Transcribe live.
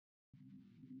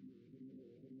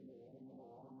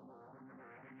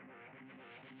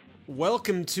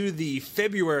Welcome to the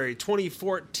February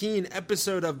 2014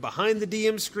 episode of Behind the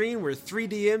DM Screen, where three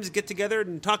DMs get together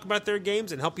and talk about their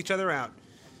games and help each other out.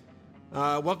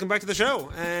 Welcome back to the show.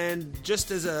 And just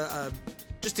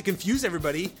to confuse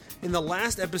everybody, in the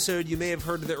last episode you may have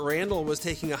heard that Randall was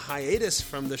taking a hiatus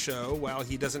from the show while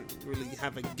he doesn't really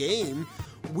have a game.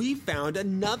 We found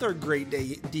another great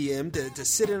DM to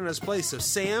sit in his place. So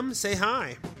Sam, say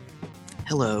hi.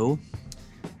 Hello.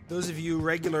 Those of you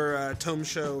regular Tome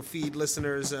Show feed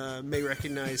listeners may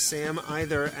recognize Sam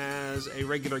either as a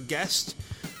regular guest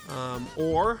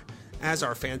or as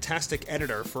our fantastic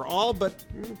editor for all but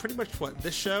pretty much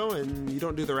this show, and you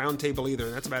don't do the round table either,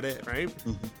 and that's about it, right?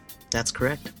 Mm-hmm. That's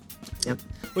correct. Yep.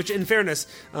 Which, in fairness,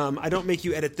 I don't make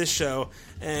you edit this show,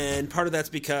 and part of that's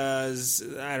because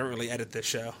I don't really edit this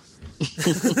show.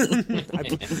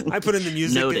 I put in the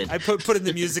music. Noted. I put in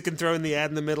the music and throw in the ad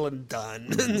in the middle and done.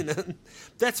 You know?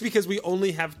 That's because we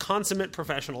only have consummate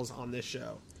professionals on this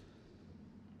show.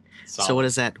 So what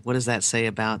does that say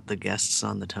about the guests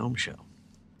on the Tome Show?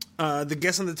 The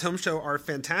guests on the Tome Show are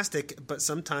fantastic, but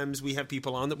sometimes we have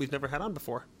people on that we've never had on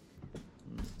before.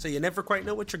 So you never quite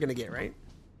know what you're going to get, right?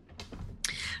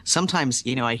 Sometimes,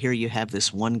 I hear you have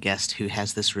this one guest who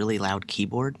has this really loud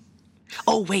keyboard.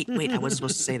 Oh, wait, I wasn't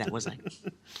supposed to say that, was I?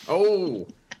 Oh,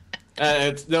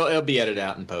 it'll be edited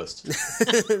out in post.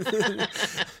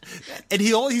 And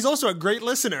he's also a great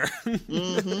listener.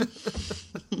 Mm-hmm.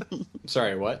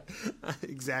 Sorry, what?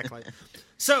 Exactly.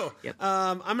 So, Yep.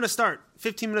 I'm going to start.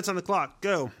 15 minutes on the clock.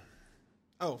 Go.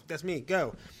 Oh, that's me.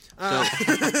 Go.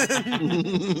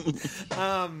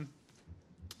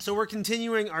 So we're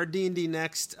continuing our D&D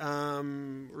Next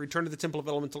Return to the Temple of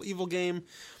Elemental Evil game.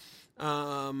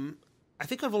 I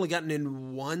think I've only gotten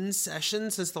in one session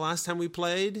since the last time we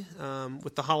played.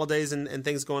 With the holidays and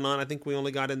things going on, I think we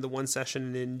only got into one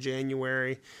session in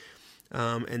January.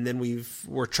 And then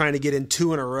we're trying to get in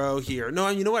two in a row here. No,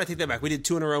 you know what? I take that back. We did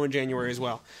two in a row in January as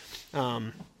well.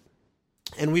 And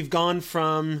we've gone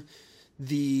from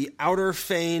the outer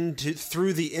fane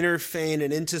through the inner fane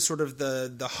and into sort of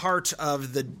the heart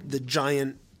of the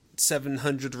giant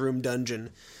 700-room dungeon.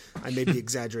 I may be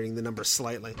exaggerating the number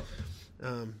slightly,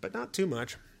 but not too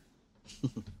much.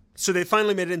 So they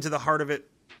finally made it into the heart of it.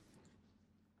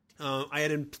 I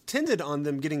had intended on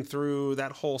them getting through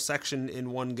that whole section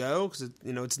in one go because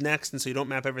it's next, and so you don't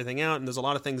map everything out, and there's a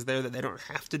lot of things there that they don't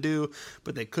have to do,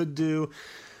 but they could do.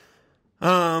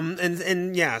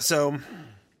 So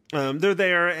they're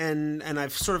there, and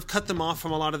I've sort of cut them off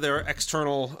from a lot of their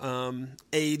external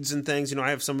aids and things. I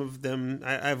have some of them.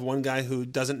 I have one guy who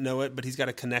doesn't know it, but he's got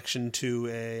a connection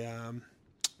to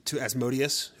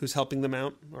Asmodeus, who's helping them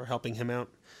out or helping him out,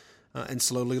 and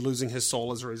slowly losing his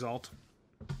soul as a result.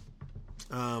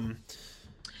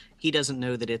 He doesn't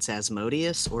know that it's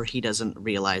Asmodeus, or he doesn't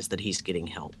realize that he's getting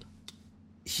help?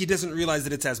 He doesn't realize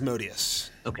that it's Asmodeus.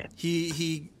 Okay.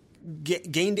 He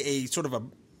gained a sort of a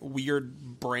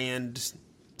weird brand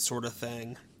sort of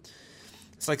thing.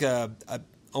 It's like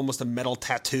almost a metal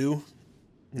tattoo.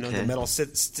 Okay. The metal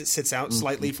sits out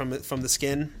slightly from the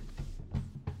skin.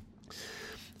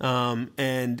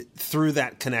 And through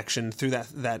that connection, through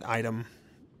that item,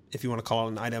 if you want to call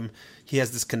it an item, he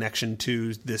has this connection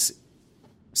to this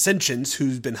sentience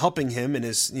who's been helping him, and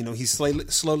is he's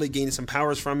slowly gaining some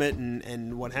powers from it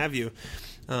and what have you,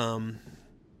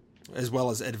 as well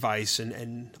as advice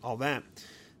and all that.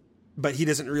 But he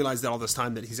doesn't realize that all this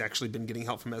time that he's actually been getting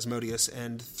help from Asmodeus,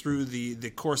 and through the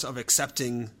course of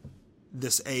accepting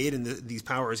this aid and these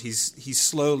powers, he's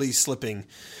slowly slipping.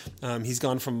 He's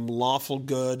gone from lawful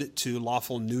good to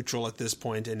lawful neutral at this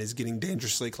point, and is getting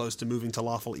dangerously close to moving to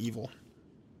lawful evil.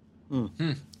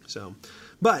 Mm-hmm. So,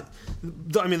 but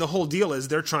the whole deal is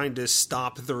they're trying to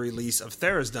stop the release of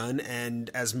Therazdan, and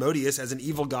Asmodeus, as an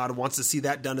evil god, wants to see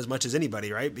that done as much as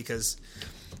anybody, right? Because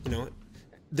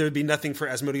there would be nothing for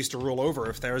Asmodeus to rule over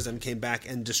if Therazdan came back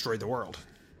and destroyed the world.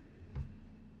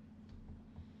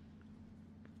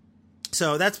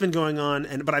 So that's been going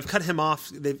on, but I've cut him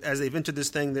off as they've entered this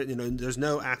thing. That there's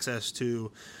no access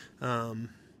to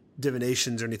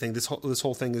divinations or anything. This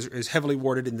whole thing is heavily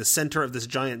warded. In the center of this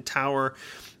giant tower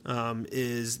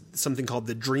is something called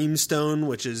the Dreamstone,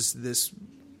 which is this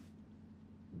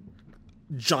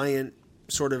giant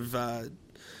sort of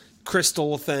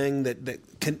crystal thing that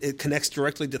it connects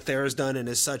directly to Therazdan, and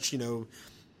as such,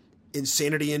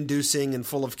 insanity-inducing and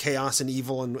full of chaos and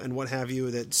evil and what have you,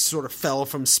 that sort of fell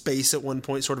from space at one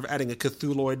point, sort of adding a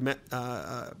Cthulhuoid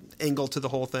angle to the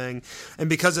whole thing. And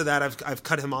because of that, I've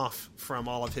cut him off from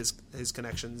all of his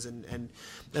connections. And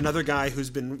another guy who's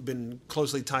been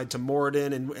closely tied to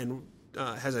Moradin and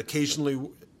has occasionally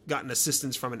gotten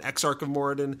assistance from an Exarch of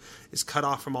Moradin is cut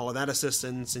off from all of that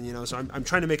assistance, and so I'm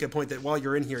trying to make a point that while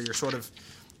you're in here,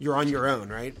 you're on your own,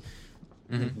 right?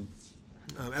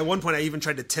 At one point, I even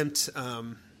tried to tempt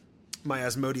my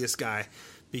Asmodeus guy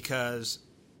because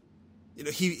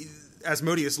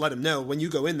Asmodeus let him know, when you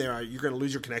go in there, you're going to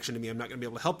lose your connection to me. I'm not going to be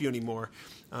able to help you anymore.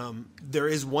 There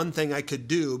is one thing I could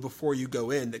do before you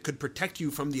go in that could protect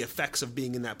you from the effects of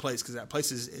being in that place, because that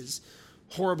place is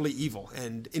horribly evil,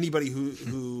 and anybody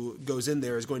who goes in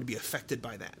there is going to be affected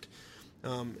by that.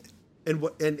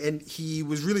 And he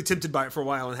was really tempted by it for a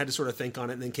while and had to sort of think on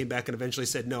it, and then came back and eventually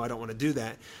said, no, I don't want to do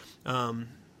that.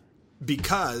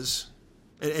 Because,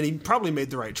 and he probably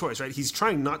made the right choice, right? He's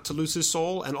trying not to lose his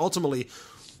soul, and ultimately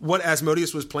what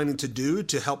Asmodeus was planning to do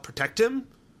to help protect him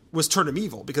was turn him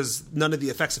evil, because none of the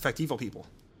effects affect evil people.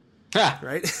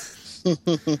 Right?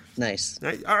 Nice.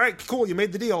 Right? All right, cool. You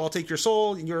made the deal. I'll take your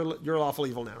soul. You're lawful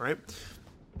evil now, right?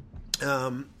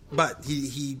 But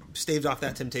he staved off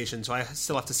that temptation, so I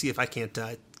still have to see if I can't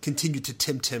continue to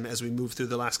tempt him as we move through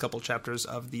the last couple chapters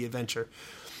of the adventure.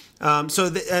 So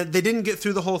they didn't get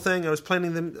through the whole thing. I was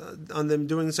planning on them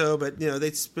doing so, but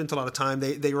they spent a lot of time.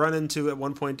 They run into, at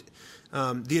one point,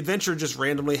 the adventure just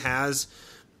randomly has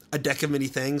a deck of many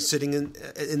things sitting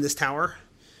in this tower,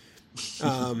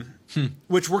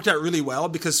 which worked out really well,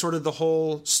 because sort of the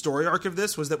whole story arc of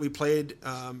this was that we played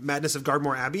Madness of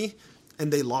Gardmore Abbey,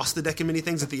 and they lost the deck of many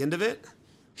things at the end of it.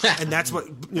 And that's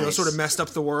what Nice. sort of messed up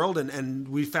the world, and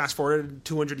we fast forwarded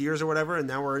 200 years or whatever, and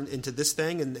now we're into this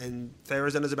thing, and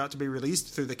Therazin is about to be released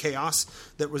through the chaos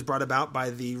that was brought about by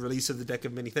the release of the deck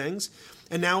of many things.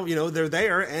 And now they're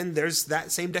there, and there's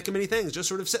that same deck of many things just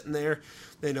sort of sitting there.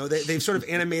 They've sort of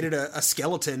animated a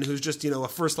skeleton who's just a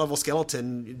first level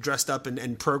skeleton dressed up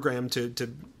and programmed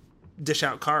to dish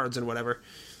out cards and whatever.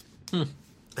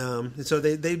 And so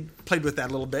they played with that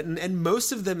a little bit, and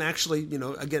most of them actually,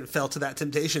 again, fell to that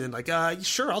temptation and like,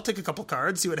 sure, I'll take a couple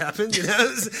cards, see what happens,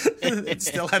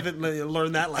 Still haven't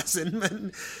learned that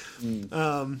lesson.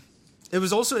 It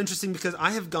was also interesting because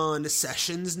I have gone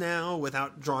sessions now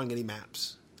without drawing any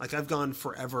maps. Like, I've gone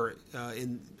forever,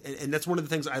 and that's one of the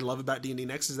things I love about D&D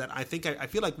Next, is that I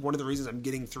feel like one of the reasons I'm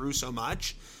getting through so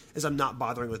much is I'm not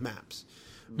bothering with maps.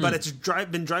 But it's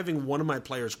been driving one of my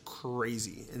players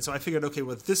crazy, and so I figured, okay,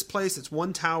 with this place, it's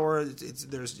one tower.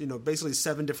 There's basically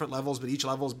 7 different levels, but each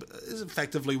level is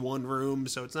effectively one room,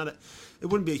 so it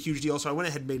wouldn't be a huge deal. So I went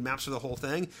ahead and made maps for the whole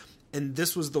thing, and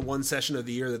this was the one session of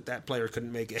the year that player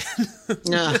couldn't make it.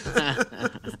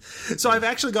 So I've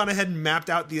actually gone ahead and mapped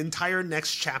out the entire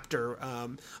next chapter,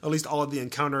 at least all of the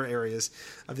encounter areas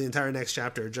of the entire next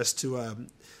chapter, just to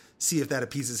see if that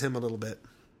appeases him a little bit.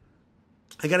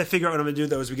 I got to figure out what I'm going to do,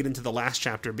 though, as we get into the last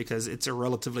chapter, because it's a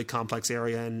relatively complex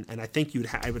area, and I think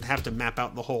I would have to map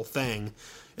out the whole thing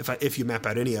if you map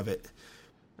out any of it,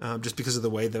 just because of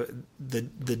the way the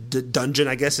dungeon,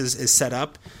 I guess, is set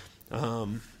up.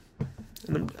 And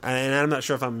I'm not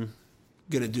sure if I'm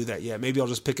going to do that yet. Maybe I'll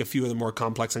just pick a few of the more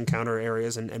complex encounter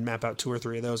areas and map out 2 or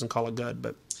 3 of those and call it good.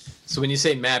 But so when you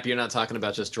say map, you're not talking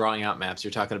about just drawing out maps. You're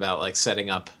talking about like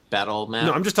setting up battle maps.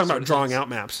 No, I'm just talking about drawing out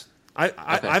maps.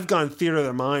 I've gone theater of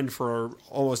the mind for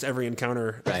almost every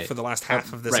encounter for the last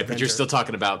half of this adventure. But you're still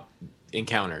talking about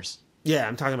encounters. Yeah,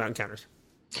 I'm talking about encounters.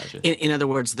 Gotcha. In other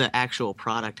words, the actual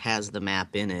product has the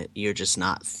map in it. You're just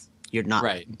not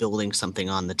building something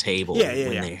on the table when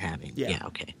they're having. Yeah,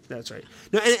 okay. That's right.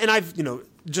 No, and I've,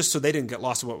 just so they didn't get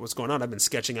lost of what was going on, I've been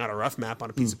sketching out a rough map on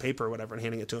a piece of paper or whatever and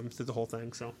handing it to them through the whole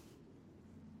thing. So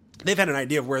they've had an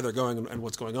idea of where they're going and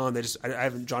what's going on. I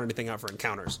haven't drawn anything out for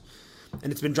encounters. And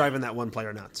it's been driving that one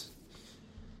player nuts.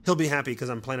 He'll be happy because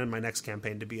I'm planning my next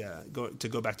campaign to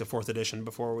go back to 4th edition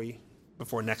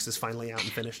before Next is finally out and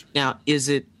finished. Now, is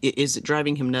it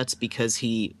driving him nuts because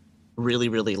he really,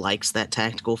 really likes that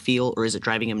tactical feel, or is it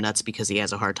driving him nuts because he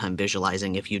has a hard time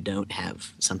visualizing if you don't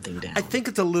have something down? I think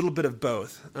it's a little bit of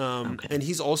both. Okay. And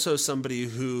he's also somebody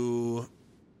who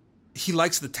he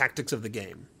likes the tactics of the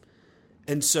game.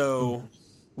 And so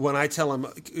when I tell him,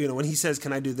 when he says,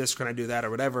 can I do this, can I do that, or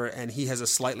whatever, and he has a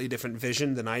slightly different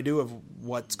vision than I do of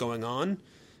what's going on,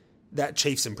 that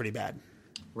chafes him pretty bad.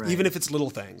 Right. Even if it's little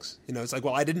things. It's like,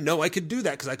 well, I didn't know I could do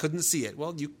that because I couldn't see it.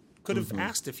 Well, you could have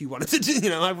asked if you wanted to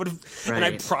do, I would have, and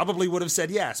I probably would have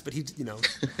said yes, but he, Yeah.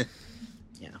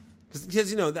 Because,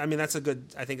 that's a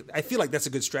good, I feel like that's a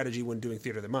good strategy when doing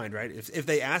theater of the mind, right? If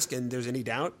they ask and there's any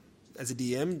doubt, as a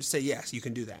DM, just say, yes, you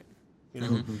can do that,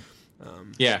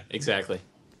 Yeah, exactly.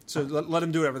 So let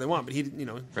him do whatever they want, but he,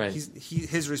 Right.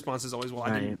 his response is always, well,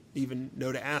 I didn't even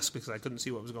know to ask because I couldn't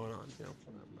see what was going on.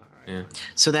 Yeah.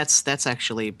 So that's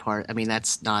actually part. I mean,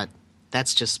 that's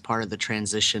just part of the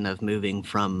transition of moving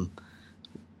from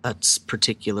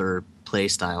particular play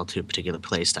style to a particular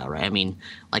play style, right? I mean,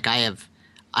 like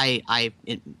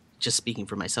just speaking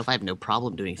for myself, I have no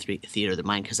problem doing Theater of the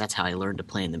Mind because that's how I learned to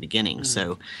play in the beginning. Mm-hmm.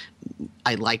 So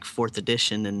I like 4th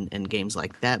edition and games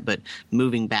like that, but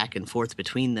moving back and forth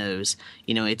between those,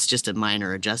 it's just a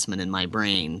minor adjustment in my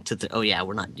brain to oh yeah,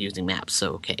 we're not using maps,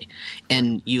 so okay.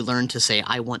 And you learn to say,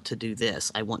 I want to do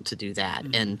this, I want to do that.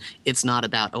 Mm-hmm. And it's not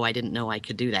about, oh, I didn't know I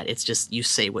could do that. It's just you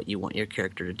say what you want your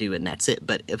character to do and that's it.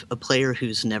 But if a player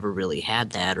who's never really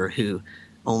had that or who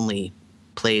only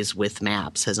plays with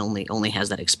maps only has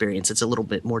that experience, it's a little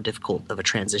bit more difficult of a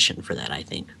transition for that, I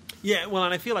think. Yeah, well,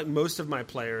 and I feel like most of my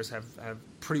players have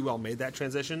pretty well made that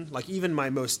transition. Like even my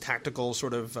most tactical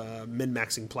sort of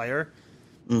min-maxing player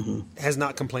mm-hmm. has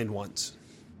not complained once,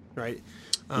 right?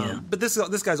 Yeah. But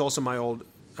this guy's also my old,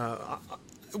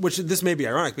 which this may be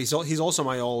ironic, but he's also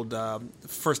my old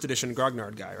 1st edition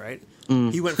Grognard guy, right?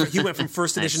 Mm. He went from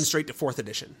 1st edition straight to 4th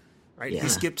edition, right? Yeah. He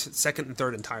skipped 2nd and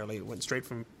 3rd entirely. It went straight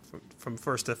from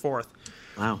 1st to 4th.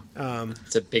 Wow.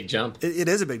 It's a big jump. It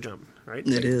is a big jump, right?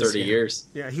 It is. 30 years.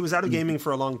 Yeah, he was out of gaming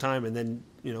for a long time and then,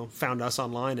 found us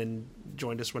online and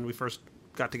joined us when we first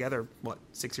got together,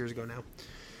 6 years ago now.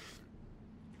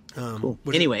 Cool.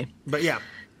 Anyway. But yeah.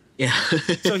 Yeah.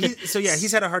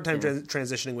 he's had a hard time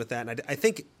transitioning with that. And I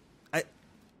think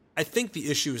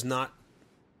the issue is not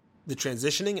the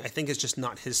transitioning. I think it's just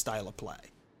not his style of play.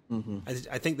 Mm-hmm.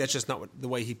 I think that's just not the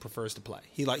way he prefers to play.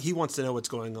 He wants to know what's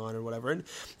going on or whatever. And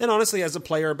honestly, as a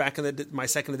player back in my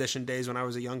 2nd edition days when I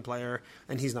was a young player,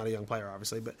 and he's not a young player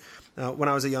obviously, but when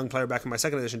I was a young player back in my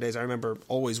 2nd edition days, I remember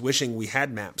always wishing we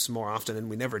had maps more often, and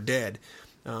we never did.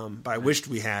 But I wished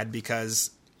we had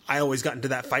because I always got into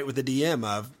that fight with the DM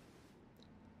of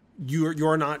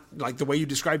you're not, like, the way you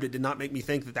described it did not make me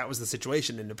think that was the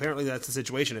situation, and apparently that's the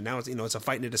situation. And now it's it's a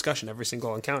fight and a discussion every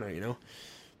single encounter.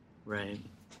 Right.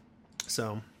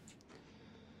 So,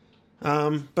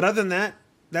 but other than that,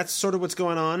 that's sort of what's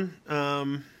going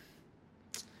on.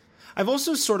 I've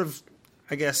also sort of,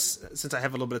 I guess, since I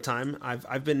have a little bit of time,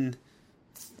 I've been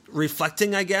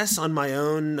reflecting, I guess, on my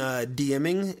own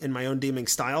DMing and my own DMing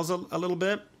styles a little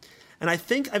bit. And I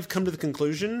think I've come to the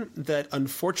conclusion that,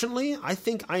 unfortunately, I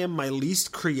think I am my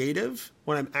least creative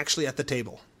when I'm actually at the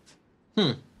table.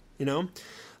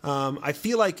 I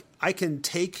feel like I can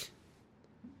take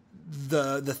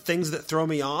the things that throw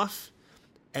me off,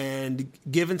 and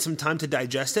given some time to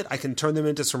digest it, I can turn them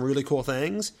into some really cool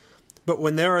things. But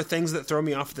when there are things that throw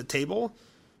me off at the table,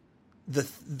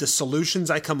 the solutions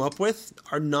I come up with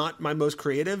are not my most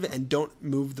creative and don't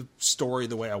move the story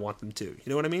the way I want them to. You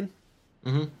know what I mean?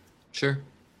 Mm-hmm. Sure.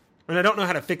 And I don't know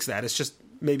how to fix that. It's just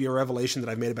maybe a revelation that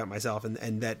I've made about myself,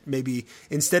 and that maybe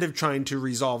instead of trying to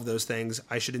resolve those things,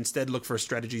 I should instead look for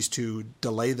strategies to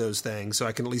delay those things so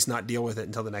I can at least not deal with it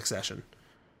until the next session.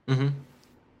 Mm-hmm.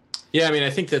 Yeah, I mean,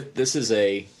 I think that this is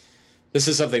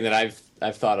something that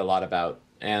I've thought a lot about,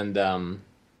 and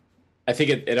I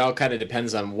think it all kind of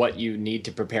depends on what you need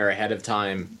to prepare ahead of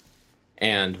time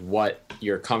and what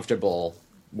you're comfortable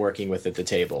working with at the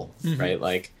table, mm-hmm. right?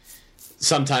 Like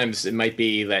sometimes it might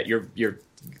be that you're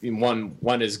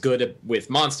one is good with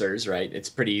monsters, right? It's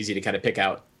pretty easy to kind of pick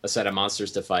out a set of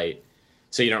monsters to fight,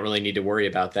 so you don't really need to worry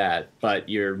about that. But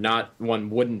one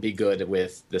wouldn't be good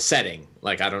with the setting.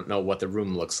 Like, I don't know what the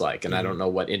room looks like, and I don't know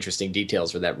what interesting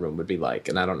details for that room would be like,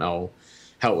 and I don't know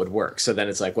how it would work. So then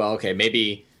it's like, well, okay,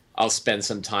 maybe I'll spend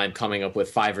some time coming up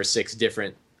with 5 or 6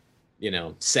 different,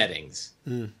 settings,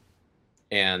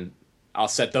 and I'll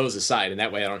set those aside, and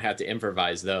that way I don't have to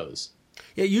improvise those.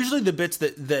 Yeah, usually the bits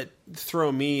that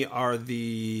throw me are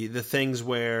the things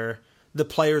where the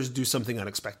players do something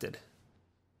unexpected.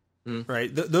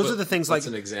 Right? Those are the things That's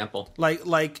an example.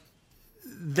 Like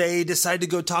they decide to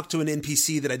go talk to an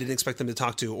NPC that I didn't expect them to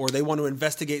talk to, or they want to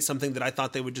investigate something that I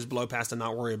thought they would just blow past and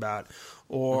not worry about,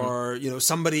 or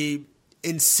somebody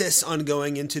insists on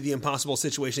going into the impossible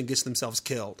situation, gets themselves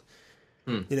killed.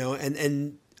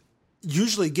 And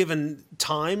usually given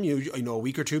time, a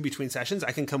week or two between sessions,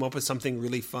 I can come up with something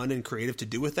really fun and creative to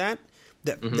do with that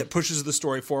pushes the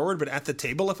story forward. But at the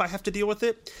table, if I have to deal with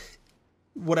it,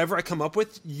 whatever I come up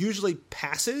with usually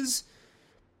passes,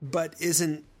 but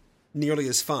isn't nearly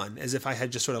as fun as if I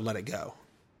had just sort of let it go.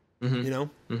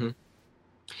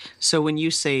 So when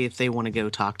you say if they want to go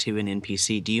talk to an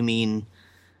NPC, do you mean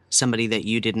somebody that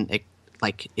you didn't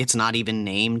it's not even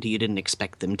named? You didn't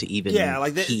expect them to even key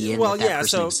in that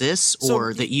person exists,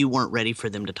 or that you weren't ready for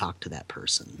them to talk to that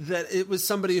person? That it was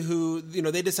somebody who,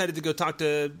 they decided to go talk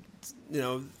to,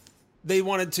 they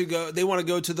want to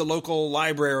go to the local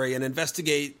library and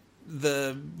investigate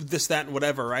the this, that, and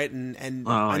whatever, right? And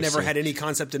I I never see. had any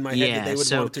concept in my head that they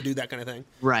would want to do that kind of thing.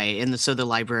 Right, and so the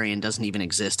librarian doesn't even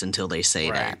exist until they say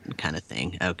Right. that kind of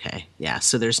thing. Okay, yeah.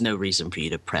 So there's no reason for you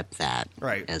to prep that.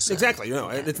 Right. As Exactly. No,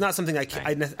 it's not something I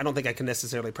don't think I can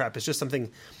necessarily prep. It's just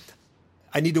something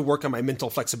I need to work on my mental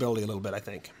flexibility a little bit, I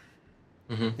think.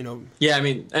 You know, Yeah, I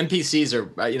mean, NPCs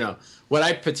are, what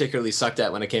I particularly sucked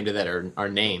at when it came to that are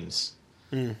names.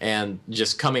 And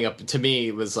just coming up, to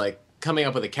me, was like, coming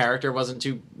up with a character wasn't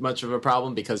too much of a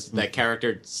problem because that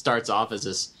character starts off as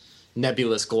this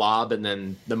nebulous glob, and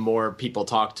then the more people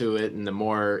talk to it and the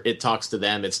more it talks to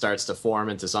them, it starts to form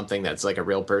into something that's like a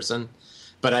real person.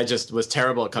 But I just was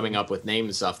terrible at coming up with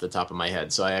names off the top of my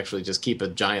head, so I actually just keep a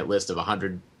giant list of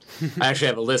 100. I actually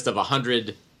have a list of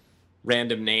 100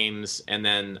 random names and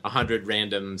then 100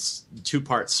 random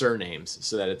two-part surnames,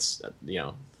 so that it's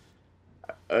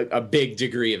a big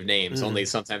degree of names. Only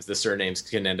sometimes the surnames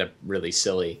can end up really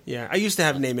silly. yeah, I used to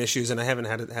have name issues, and I haven't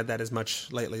had that as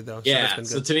much lately, though. So Yeah, that's been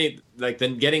so good. to me, like,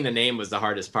 then getting the name was the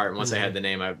hardest part. And once I had the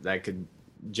name,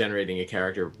 generating a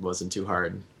character wasn't too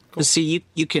hard. See,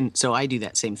 you can. So I do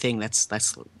that same thing.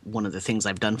 That's one of the things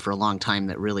I've done for a long time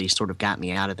that really sort of got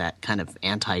me out of that kind of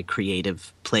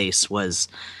anti-creative place. Was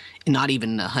not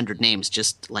even 100 names.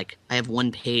 Just like I have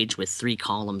one page with 3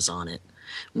 columns on it.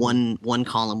 One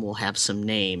column will have some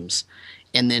names,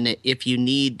 and then if you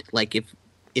need, like, if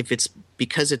it's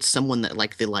because it's someone that,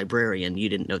 like the librarian, you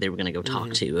didn't know they were going to go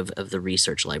talk to of the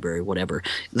research library, whatever.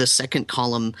 The second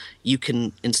column, you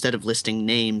can, instead of listing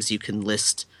names, you can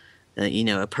list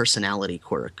a personality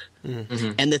quirk.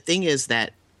 And the thing is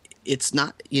that it's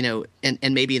not,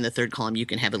 and maybe in the third column you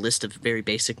can have a list of very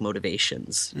basic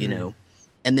motivations,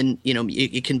 and then,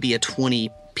 it can be a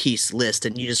 20-piece list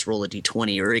and you just roll a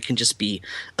d20, or it can just be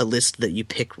a list that you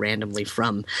pick randomly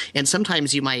from. And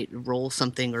sometimes you might roll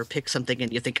something or pick something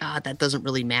and you think, that doesn't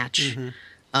really match.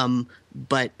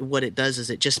 But what it does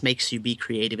is it just makes you be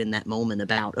creative in that moment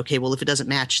about, okay, well, if it doesn't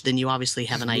match, then you obviously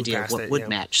have an idea of past what it, would yeah.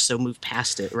 match. So move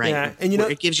past it, right? Yeah, and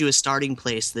it gives you a starting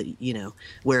place that,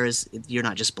 whereas you're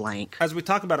not just blank. As we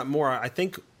talk about it more, I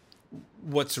think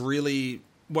what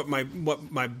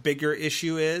my bigger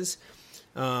issue is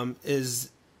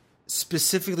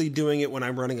specifically doing it when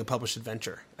I'm running a published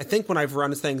adventure. I think when I've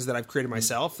run things that I've created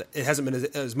myself, it hasn't been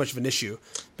as much of an issue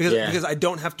because I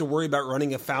don't have to worry about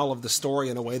running afoul of the story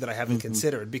in a way that I haven't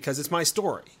considered, because it's my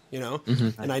story,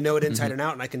 and I know it inside and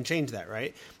out, and I can change that,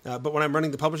 right? But when I'm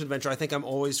running the published adventure, I think I'm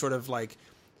always sort of like,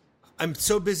 I'm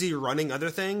so busy running other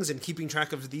things and keeping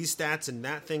track of these stats and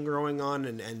that thing going on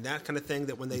and that kind of thing,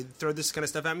 that when they throw this kind of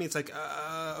stuff at me, it's like,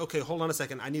 okay, hold on a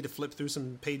second. I need to flip through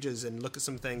some pages and look at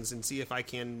some things and see if I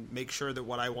can make sure that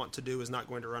what I want to do is not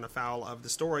going to run afoul of the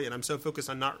story. And I'm so focused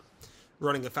on not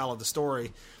running afoul of the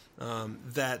story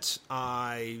that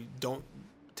I don't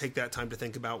take that time to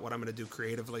think about what I'm going to do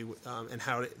creatively and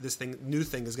how this new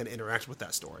thing is going to interact with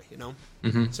that story,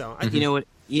 So You know what?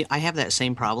 I have that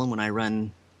same problem when I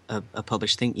run a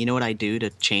published thing. You know what I do to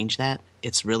change that?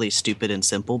 It's really stupid and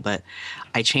simple, but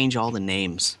I change all the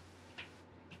names.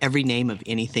 Every name of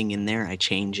anything in there, I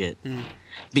change it.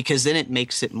 Because then it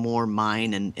makes it more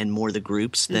mine and more the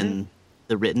group's than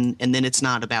the written. And then it's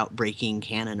not about breaking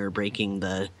canon or breaking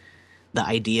the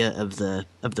idea of the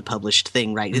published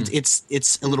thing, right?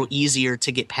 It's a little easier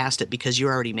to get past it because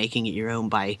you're already making it your own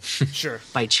by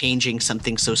by changing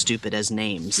something so stupid as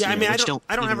names. Yeah, I mean, I don't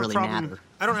have really a problem. matter.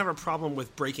 I don't have a problem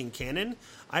with breaking canon.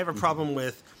 I have a problem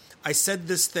with, I said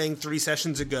this thing 3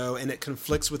 sessions ago, and it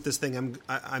conflicts with this thing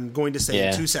I'm going to say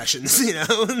in 2 sessions, and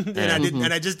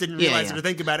I just didn't realize it or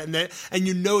think about it, and they're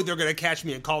going to catch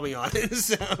me and call me on it.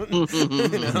 So,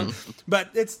 But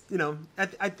it's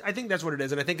I think that's what it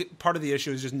is, and I think part of the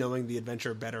issue is just knowing the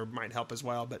adventure better might help as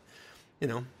well, but.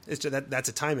 It's just that's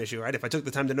a time issue, right? If I took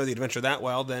the time to know the adventure that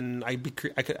well, then I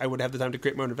would have the time to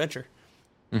create my own adventure.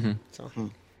 So,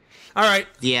 all right.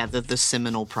 Yeah, the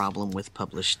seminal problem with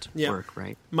published work,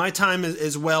 right? My time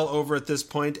is well over at this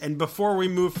point, and before we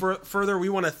move further, we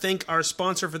want to thank our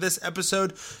sponsor for this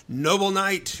episode, Noble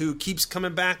Knight, who keeps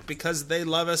coming back because they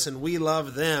love us and we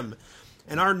love them.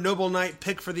 And our Noble Knight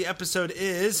pick for the episode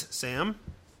is, Sam?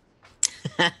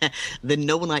 The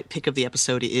Noble Knight pick of the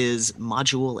episode is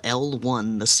Module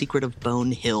L1, The Secret of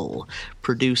Bone Hill,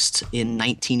 produced in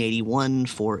 1981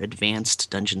 for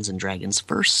Advanced Dungeons & Dragons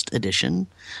 1st edition,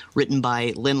 written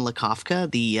by Lynn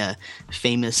Lakofka, the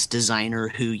famous designer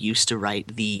who used to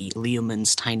write the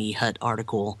Leomund's Tiny Hut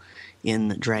article in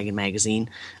Dragon Magazine.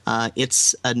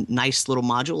 It's a nice little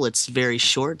module. It's very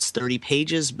short. It's 30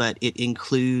 pages, but it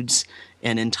includes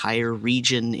an entire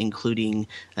region, including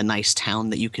a nice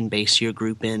town that you can base your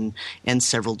group in, and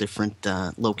several different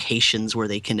locations where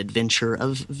they can adventure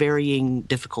of varying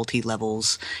difficulty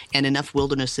levels, and enough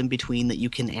wilderness in between that you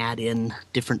can add in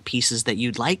different pieces that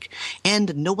you'd like.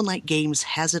 And Noble Knight Games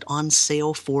has it on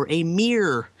sale for a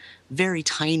mere, very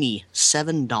tiny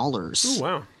 $7. Oh,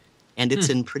 wow. And it's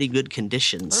in pretty good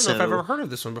condition. I don't know if I've ever heard of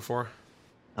this one before.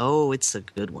 Oh, it's a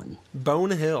good one.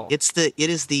 Bone Hill. It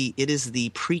is the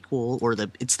prequel, or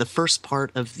it's the first part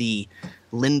of the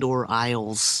Lindor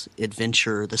Isles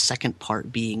adventure. The second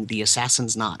part being the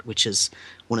Assassin's Knot, which is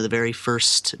one of the very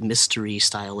first mystery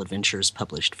style adventures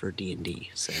published for D&D.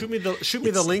 So shoot me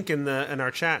the link in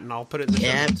our chat, and I'll put it in the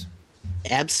show notes.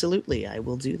 Absolutely, I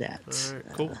will do that. All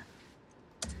right, cool.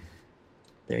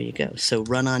 There you go. So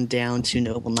run on down to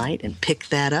Noble Knight and pick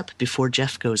that up before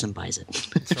Jeff goes and buys it.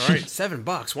 That's all right.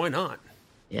 $7. Why not?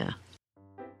 Yeah.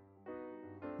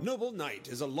 Noble Knight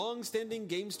is a long-standing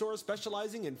game store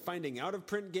specializing in finding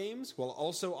out-of-print games while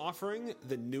also offering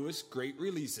the newest great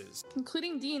releases.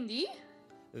 Including D&D?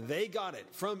 They got it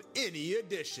from any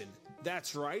edition.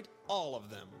 That's right, all of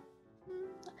them.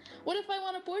 What if I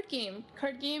want a board game,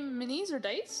 card game, minis, or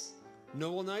dice?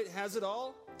 Noble Knight has it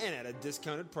all, and at a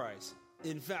discounted price.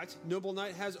 In fact, Noble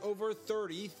Knight has over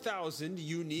 30,000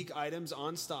 unique items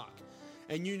on stock.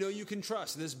 And you know you can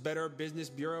trust this Better Business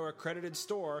Bureau accredited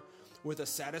store with a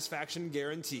satisfaction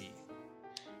guarantee.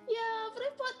 Yeah, but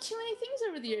I've bought too many things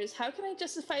over the years. How can I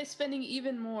justify spending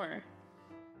even more?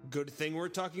 Good thing we're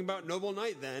talking about Noble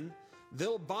Knight then.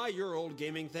 They'll buy your old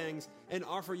gaming things and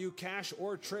offer you cash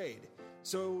or trade,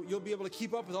 so you'll be able to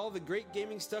keep up with all the great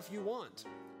gaming stuff you want.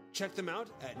 Check them out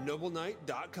at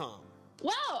nobleknight.com.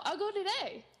 Wow, I'll go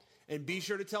today. And be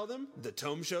sure to tell them the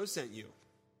Tome Show sent you.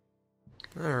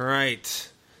 All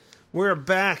right. We're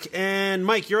back, and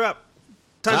Mike, you're up.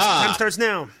 Time starts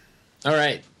now. All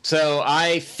right. So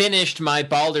I finished my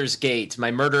my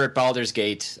Murder at Baldur's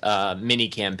Gate mini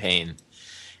campaign,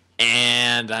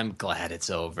 and I'm glad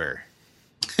it's over.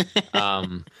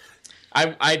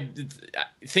 I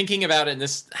thinking about it, and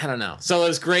this, I don't know. So it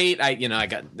was great.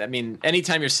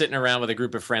 Anytime you're sitting around with a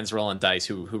group of friends rolling dice,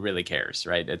 who really cares,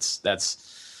 right? It's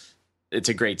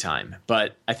a great time.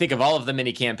 But I think of all of the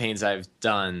mini campaigns I've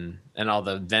done and all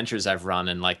the adventures I've run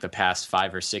in like the past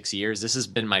 5 or 6 years, this has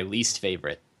been my least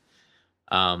favorite.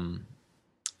 That's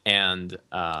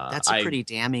a pretty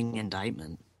damning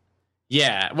indictment.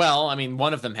 Yeah, well, I mean,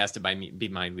 one of them has to be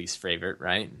my least favorite,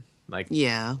 right? Like,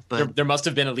 yeah, but there must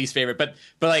have been a least favorite, but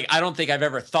like, I don't think I've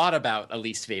ever thought about a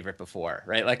least favorite before,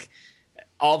 right? Like,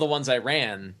 all the ones I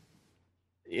ran,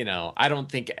 I don't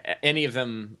think any of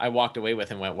them I walked away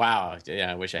with and went, wow,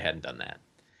 yeah, I wish I hadn't done that.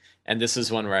 And this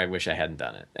is one where I wish I hadn't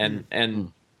done it.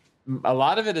 And a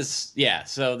lot of it is, yeah.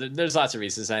 So there's lots of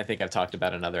reasons, and I think I've talked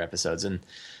about in other episodes, and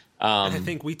I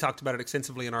think we talked about it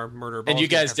extensively in our Murder. And you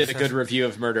guys did a good review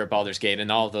of Murder at Baldur's Gate,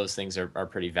 and all of those things are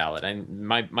pretty valid. And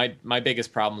my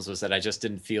biggest problems was that I just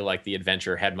didn't feel like the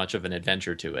adventure had much of an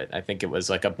adventure to it. I think it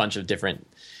was like a bunch of different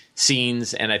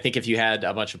scenes, and I think if you had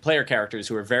a bunch of player characters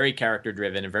who were very character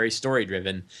driven and very story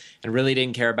driven, and really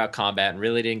didn't care about combat, and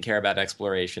really didn't care about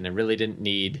exploration, and really didn't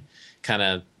need kind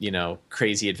of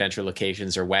crazy adventure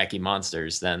locations or wacky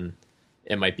monsters, then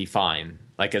it might be fine.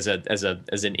 Like as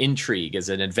an intrigue, as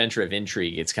an adventure of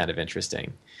intrigue, it's kind of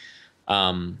interesting.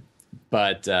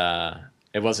 But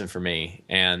it wasn't for me.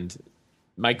 And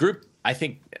my group, I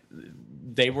think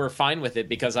they were fine with it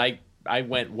because I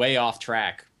went way off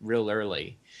track real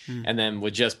early, and then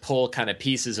would just pull kind of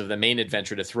pieces of the main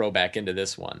adventure to throw back into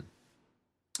this one.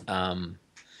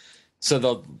 So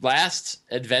the last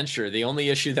adventure, the only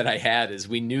issue that I had is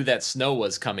we knew that snow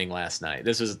was coming last night.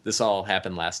 This all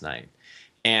happened last night.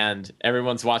 And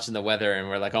everyone's watching the weather, and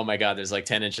we're like, oh my God, there's like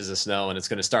 10 inches of snow, and it's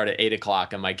going to start at 8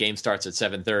 o'clock, and my game starts at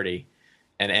 7:30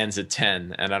 and ends at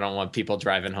 10, and I don't want people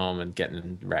driving home and getting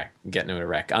into a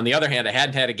wreck. On the other hand, I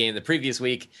hadn't had a game the previous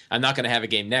week. I'm not going to have a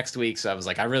game next week, so I was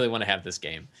like, I really want to have this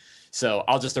game. So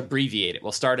I'll just abbreviate it.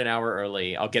 We'll start an hour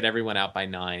early. I'll get everyone out by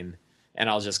 9, and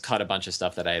I'll just cut a bunch of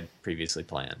stuff that I had previously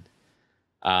planned.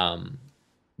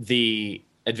 The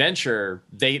adventure,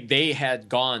 they had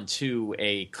gone to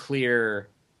a clear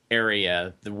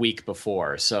area the week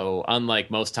before. So unlike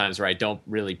most times where I don't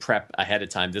really prep ahead of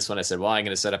time, this one I said, well, I'm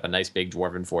going to set up a nice big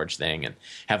Dwarven Forge thing and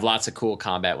have lots of cool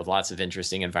combat with lots of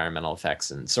interesting environmental effects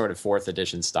and sort of 4th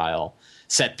edition style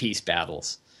set piece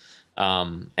battles.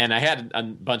 And I had a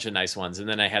bunch of nice ones, and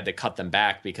then I had to cut them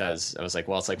back because I was like,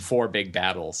 well, it's like 4 big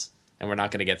battles, and we're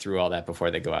not going to get through all that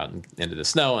before they go out into the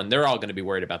snow, and they're all going to be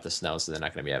worried about the snow, so they're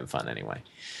not going to be having fun anyway.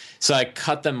 So I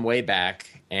cut them way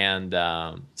back, and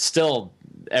still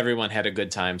everyone had a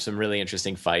good time. Some really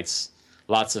interesting fights,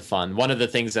 lots of fun. One of the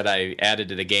things that I added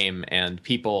to the game, and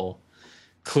people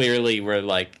clearly were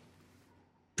like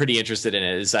pretty interested in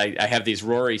it, is I have these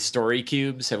Rory story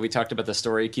cubes. Have we talked about the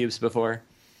story cubes before?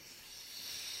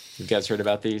 You guys heard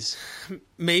about these?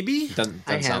 Maybe. Doesn't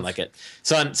sound like it.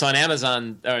 So on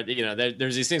Amazon,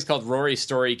 there's these things called Rory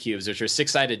story cubes, which are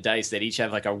 6-sided dice that each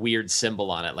have like a weird symbol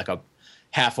on it, like a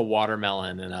half a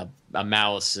watermelon and a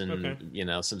mouse and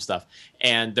some stuff.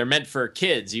 And they're meant for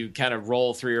kids. You kind of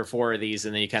roll 3 or 4 of these,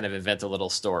 and then you kind of invent a little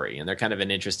story. And they're kind of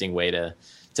an interesting way to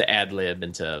ad lib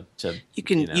and to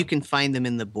you can find them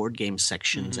in the board game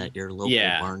sections at your local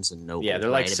Barnes and Noble. Yeah, they're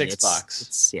like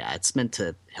 $6. It's meant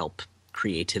to help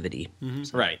creativity.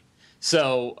 Right.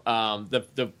 So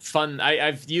the fun,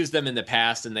 I've used them in the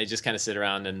past, and they just kind of sit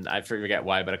around, and I forget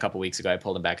why, but a couple weeks ago I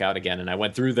pulled them back out again, and I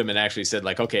went through them and actually said,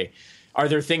 like, okay, are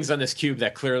there things on this cube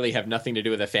that clearly have nothing to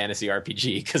do with a fantasy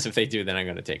RPG? Because if they do, then I'm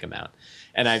going to take them out.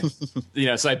 And I,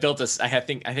 so I built this. I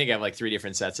think I have like 3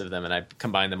 different sets of them, and I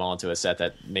combined them all into a set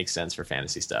that makes sense for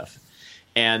fantasy stuff.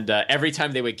 And every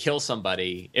time they would kill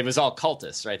somebody, it was all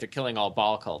cultists, right? They're killing all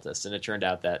Baal cultists, and it turned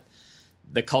out that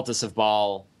the cultists of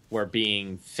Baal were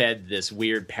being fed this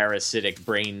weird parasitic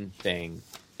brain thing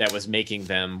that was making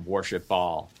them worship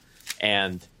Baal.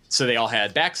 And so they all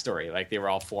had backstory, like they were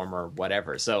all former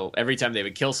whatever. So every time they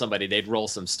would kill somebody, they'd roll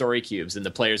some story cubes, and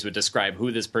the players would describe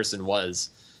who this person was,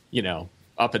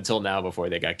 up until now before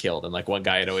they got killed. And like one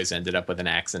guy had always ended up with an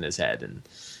axe in his head, and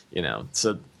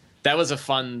so that was a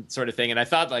fun sort of thing. And I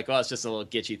thought like, well, it's just a little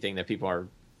gitchy thing that people are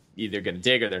either going to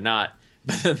dig or they're not.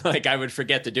 But then, like, I would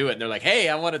forget to do it, and they're like, "Hey,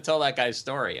 I want to tell that guy's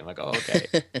story." I'm like, "Oh,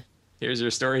 okay. Here's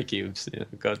your story cubes.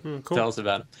 Go cool. Tell us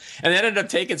about them." And it ended up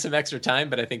taking some extra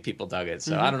time, but I think people dug it.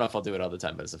 So I don't know if I'll do it all the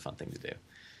time, but it's a fun thing to do.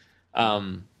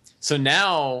 So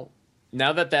now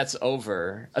that that's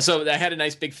over, so I had a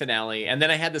nice big finale, and then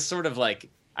I had this sort of like,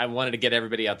 I wanted to get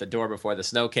everybody out the door before the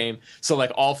snow came. So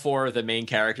like all 4 of the main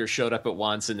characters showed up at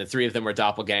once, and the 3 of them were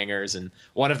doppelgangers, and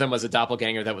one of them was a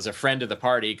doppelganger that was a friend of the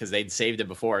party because they'd saved him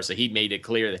before. So he made it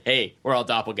clear that, hey, we're all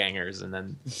doppelgangers. And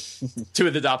then 2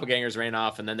 of the doppelgangers ran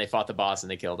off, and then they fought the boss and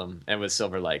they killed him. And it was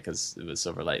Silverlight because it was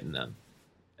Silverlight, and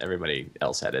everybody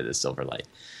else had it as Silverlight.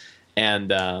 And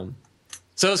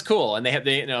so it was cool. And they had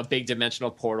a big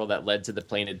dimensional portal that led to the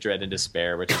plane of dread and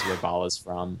despair, which is where Baal is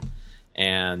from.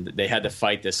 And they had to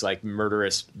fight this like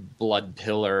murderous blood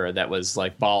pillar that was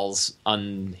like Baal's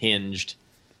unhinged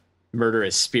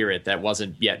murderous spirit that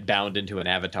wasn't yet bound into an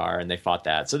avatar, and they fought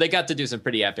that. So they got to do some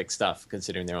pretty epic stuff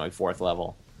considering they're only 4th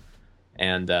level.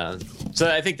 And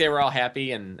so I think they were all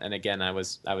happy, and again I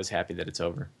was happy that it's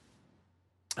over.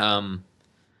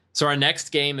 So our next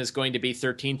game is going to be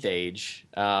 13th Age.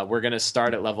 We're going to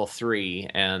start at level 3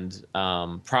 and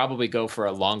probably go for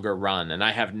a longer run, and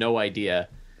I have no idea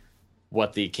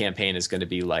what the campaign is going to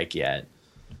be like yet.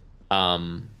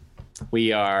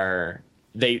 We are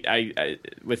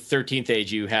with 13th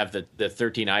Age, you have the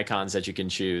 13 icons that you can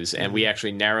choose, and we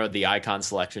actually narrowed the icon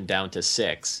selection down to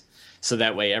 6, so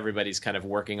that way everybody's kind of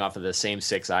working off of the same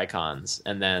 6 icons,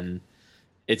 and then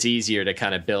it's easier to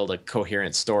kind of build a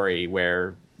coherent story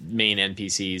where main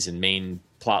NPCs and main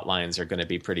plot lines are going to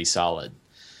be pretty solid.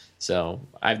 So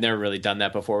I've never really done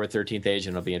that before with 13th Age,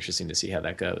 and it'll be interesting to see how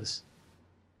that goes.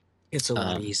 It's a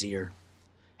lot easier.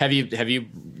 Have you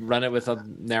run it with a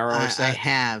narrower set? I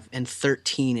have, and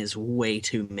 13 is way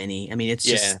too many. I mean, it's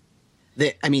just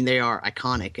they are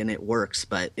iconic and it works,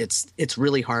 but it's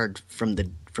really hard from the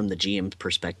GM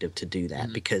perspective to do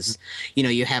that because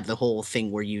you have the whole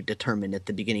thing where you determine at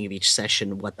the beginning of each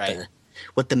session what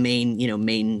the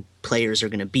main players are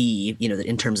going to be,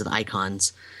 in terms of the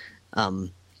icons,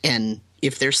 and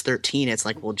if there's 13, it's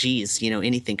like, well, geez,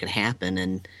 anything could happen,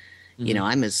 and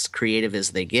I'm as creative as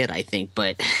they get, I think,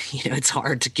 but it's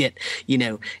hard to get,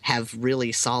 have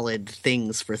really solid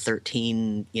things for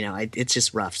 13. It's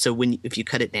just rough. So if you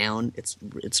cut it down,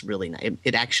 it's really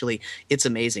nice. It's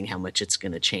amazing how much it's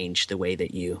going to change the way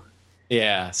that you.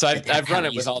 Yeah. So I've run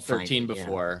it with all 13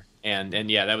 before. Yeah. And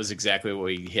that was exactly what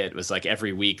we hit. It was like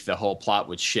every week the whole plot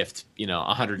would shift,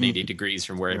 180 degrees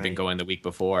from where it had been going the week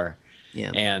before.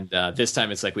 Yeah. And this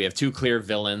time it's like we have 2 clear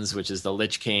villains, which is the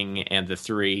Lich King and the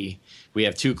 3. We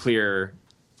have 2 clear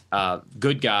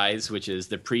good guys, which is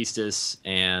the Priestess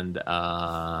and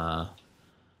I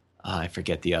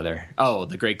forget the other. Oh,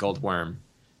 the Great Gold Worm.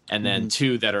 And then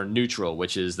 2 that are neutral,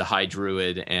 which is the High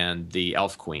Druid and the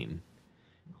Elf Queen.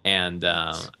 And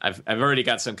I've already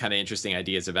got some kind of interesting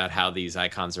ideas about how these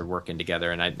icons are working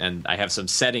together, and I have some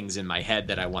settings in my head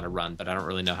that I want to run, but I don't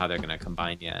really know how they're going to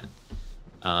combine yet.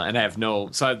 And I have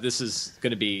this is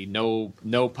going to be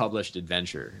no published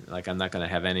adventure. Like, I'm not going to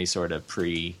have any sort of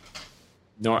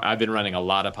I've been running a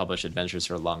lot of published adventures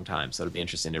for a long time, so it'll be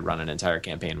interesting to run an entire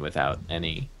campaign without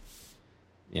any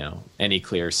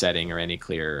clear setting or any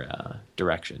clear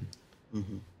direction.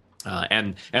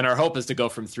 And our hope is to go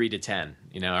from 3 to 10.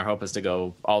 Our hope is to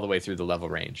go all the way through the level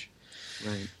range,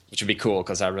 Right. which would be cool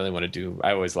because I really want to do.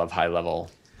 I always love high level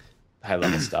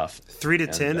stuff. 3 to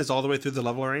 10 is all the way through the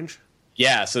level range.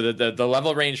 Yeah, so the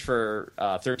level range for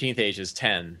 13th Age is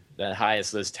 10. The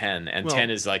highest is 10, and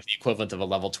 10 is like the equivalent of a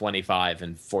level 25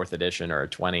 in 4th edition or a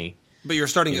 20. But you're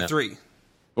starting at 3.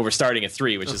 But we're starting at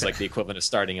 3, which is like the equivalent of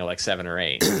starting at like 7 or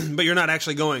 8. But you're not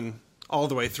actually going all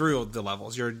the way through the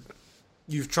levels.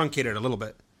 You've truncated a little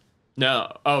bit.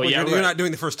 No. Oh, yeah. You're not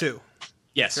doing the first 2.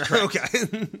 Yes. Correct. Okay.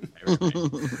 Right.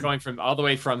 We're going from all the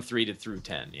way from 3 to through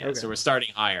 10. Yeah. Okay. So we're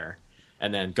starting higher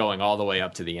and then going all the way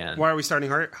up to the end. Why are we starting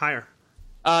higher?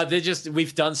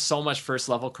 We've done so much first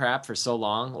level crap for so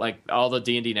long. Like all the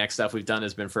D&D Next stuff we've done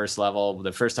has been first level.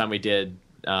 The first time we did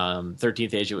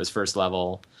 13th Age, it was first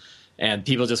level. And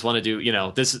people just want to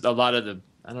do, this is a lot of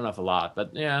I don't know if a lot,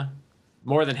 but yeah,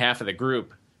 more than half of the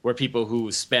group were people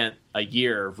who spent a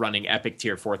year running Epic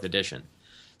Tier 4th edition.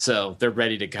 So they're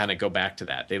ready to kind of go back to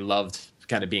that. They loved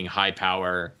kind of being high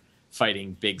power,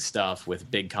 fighting big stuff with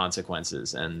big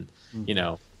consequences and,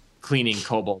 cleaning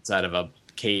kobolds out of a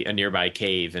nearby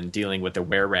cave and dealing with the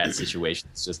were-rat situation.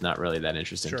 It's just not really that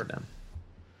interesting to them.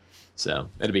 So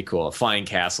it'll be cool. Flying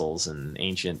castles and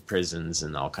ancient prisons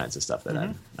and all kinds of stuff that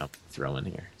I'll throw in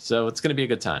here. So it's going to be a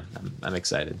good time. I'm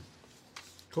excited.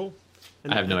 Cool.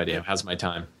 I have no idea. How's my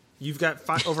time? You've got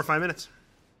over 5 minutes.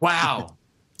 Wow.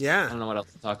 Yeah. I don't know what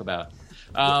else to talk about.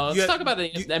 Let's talk about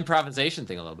the improvisation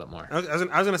thing a little bit more. I was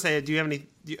going to say, do you have any?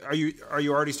 Are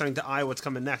you already starting to eye what's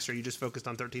coming next, or are you just focused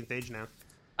on 13th Age now?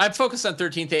 I'm focused on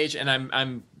 13th Age, and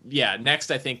I'm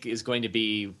next I think is going to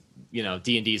be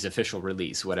D&D's official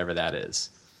release, whatever that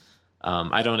is.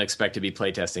 I don't expect to be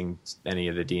playtesting any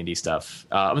of the D&D stuff.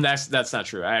 That's not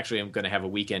true. I actually am going to have a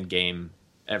weekend game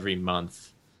every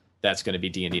month. That's going to be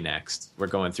D&D Next. We're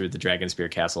going through the Dragonspear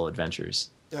Castle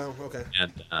adventures. Oh, okay.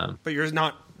 And but you're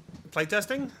not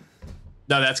playtesting?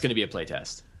 No, that's going to be a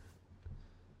playtest.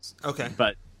 Okay.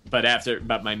 But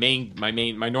my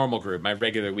normal group, my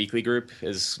regular weekly group,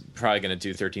 is probably going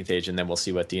to do 13th Age, and then we'll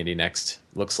see what D&D Next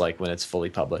looks like when it's fully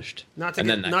published. Not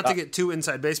to get too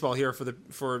inside baseball here for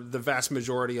the vast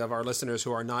majority of our listeners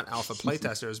who are not alpha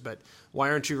playtesters, but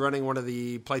why aren't you running one of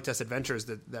the playtest adventures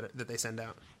that they send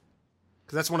out?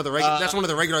 Because that's one of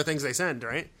the regular things they send,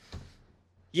 right?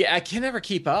 Yeah, I can never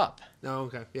keep up. Oh,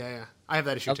 okay. Yeah. I have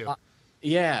that issue too.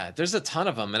 Yeah, there's a ton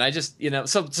of them, and I just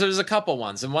so there's a couple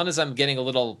ones, and one is I'm getting a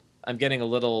little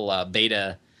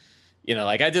beta.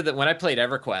 Like I did that when I played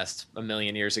EverQuest a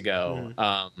million years ago.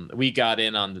 We got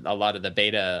in on a lot of the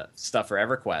beta stuff for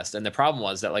EverQuest, and the problem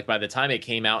was that like by the time it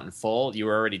came out in full, you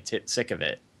were already sick of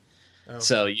it. Oh.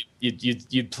 So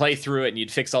you'd play through it and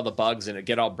you'd fix all the bugs and it'd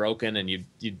get all broken, and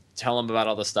you'd tell them about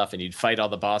all the stuff, and you'd fight all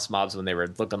the boss mobs when they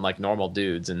were looking like normal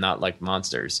dudes and not like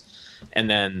monsters, and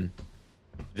then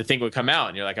the thing would come out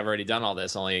and you're like, I've already done all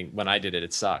this. Only when I did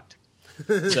it sucked.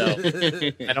 So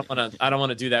I don't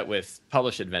want to do that with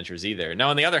published adventures either. Now,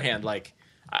 on the other hand, like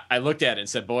I looked at it and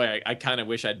said, boy, I kind of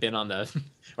wish I'd been on or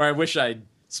I wish I'd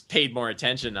paid more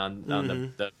attention on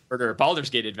the Murder at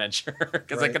Baldur's Gate adventure,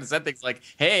 because I could have said things like,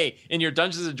 hey, in your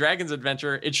Dungeons and Dragons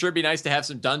adventure, it'd sure be nice to have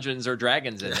some dungeons or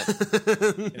dragons in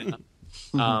it.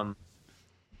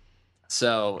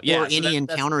 So yeah, or any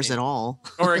encounters at all,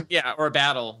 or a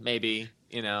battle maybe.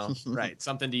 Right?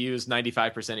 Something to use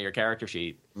 95% of your character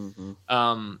sheet.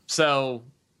 So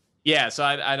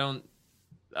I don't.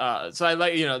 So I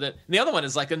like the other one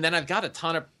is like, and then I've got a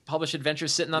ton of published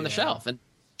adventures sitting on the shelf, and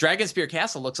Dragonspear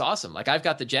Castle looks awesome. Like I've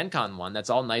got the Gen Con one that's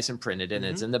all nice and printed, and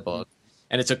it's in the book,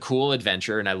 and it's a cool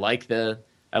adventure, and I like the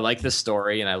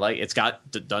story, and it's got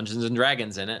Dungeons and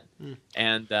Dragons in it,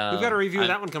 and we've got a review of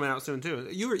that one coming out soon too.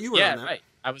 You were on that. Right.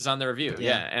 I was on the review,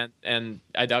 and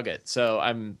I dug it, so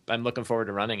I'm looking forward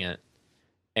to running it,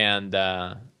 and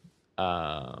so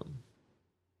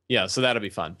that'll be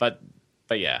fun. But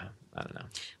yeah, I don't know.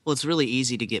 Well, it's really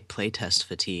easy to get playtest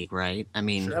fatigue, right? I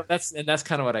mean, that's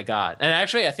kind of what I got, and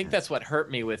actually, I think that's what hurt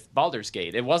me with Baldur's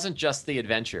Gate. It wasn't just the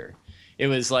adventure; it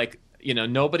was like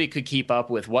nobody could keep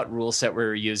up with what rule set we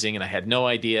were using, and I had no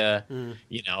idea.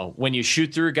 When you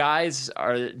shoot through guys,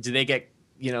 do they get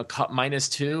cut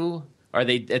 -2? Are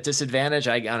they at disadvantage?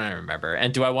 I don't remember.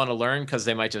 And do I want to learn? Because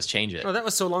they might just change it. Oh, that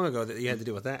was so long ago that you had to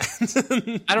deal with that.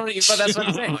 I don't even. But that's what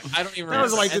I'm saying. Like, I don't even. That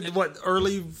was remember. like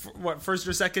early first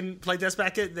or second playtest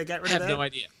packet they got rid I of have that. no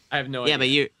idea. I have no Yeah,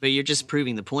 idea. but you're just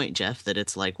proving the point, Jeff, that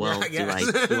it's like, well, Yeah,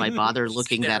 do I bother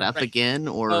looking that up right. again,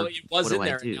 or Well, it was what in do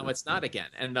there. I do? No, it's not again.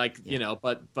 And like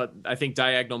but I think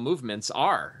diagonal movements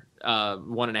are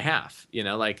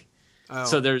 1.5. Like Oh.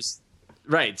 so there's.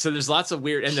 Right, so there's lots of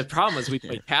weird, and the problem is we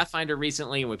played Pathfinder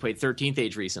recently, and we played 13th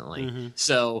Age recently. Mm-hmm.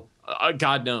 So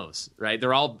God knows, right?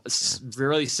 They're all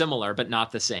really similar, but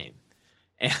not the same.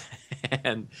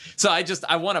 And so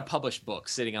I want to publish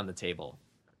books sitting on the table,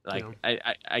 like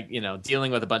I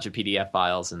dealing with a bunch of PDF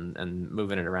files and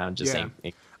moving it around. Just Yeah.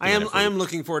 ain't I doing it for am me.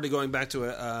 looking forward to going back to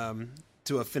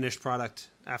a finished product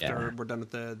after we're done with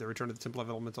the Return of the Temple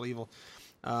of Elemental Evil.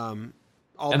 And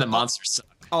the monsters suck.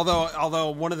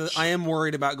 Although I am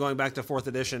worried about going back to 4th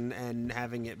edition and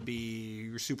having it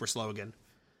be super slow again.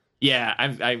 Yeah,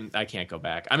 I can't go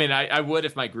back. I mean, I would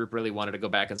if my group really wanted to go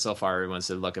back, and so far everyone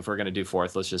said, look, if we're going to do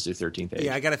 4th, let's just do 13th Age.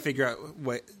 Yeah, I got to figure out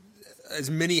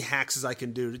as many hacks as I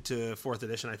can do to 4th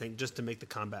edition, I think, just to make the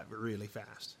combat really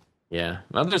fast. Yeah,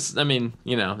 well,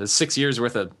 there's 6 years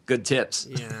worth of good tips.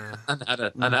 Yeah.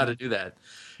 on how to do that,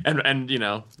 and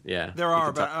yeah, There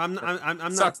are, but I'm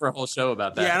talk not for a whole show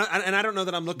about that. Yeah, and I don't know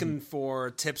that I'm looking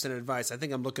for tips and advice. I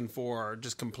think I'm looking for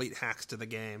just complete hacks to the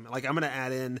game. Like I'm going to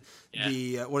add in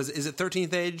the what is it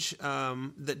 13th Age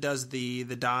that does the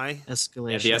die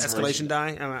Escalation. Yeah, escalation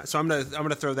die. So I'm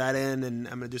gonna throw that in, and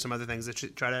I'm gonna do some other things that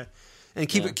should try to and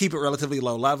keep it relatively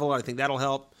low level. I think that'll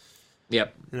help.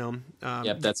 Yep.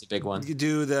 Yep, That's a big one. You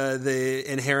do the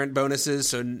inherent bonuses,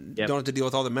 so don't have to deal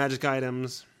with all the magic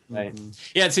items. Right.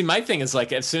 Yeah. See, my thing is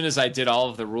like as soon as I did all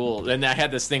of the rules, and I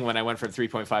had this thing when I went from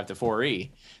 3.5 to 4e,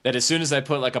 that as soon as I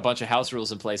put like a bunch of house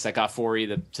rules in place, I got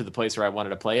 4e to the place where I wanted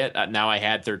to play it. Now I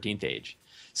had 13th Age.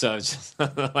 So it's just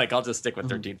like I'll just stick with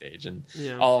 13th Age, and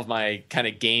all of my kind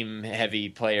of game heavy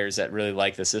players that really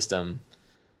like the system,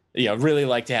 really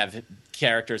like to have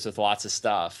characters with lots of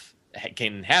stuff,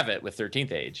 can have it with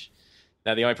 13th Age.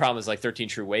 Now the only problem is like 13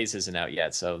 True Ways isn't out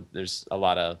yet, so there's a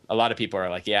lot of people are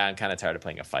like, yeah, I'm kind of tired of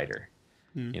playing a fighter.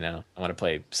 I want to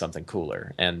play something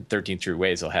cooler, and 13 True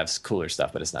Ways will have cooler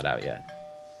stuff, but it's not out yet.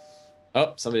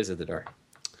 Oh, somebody's at the door.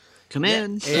 Come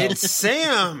in. It's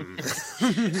Sam.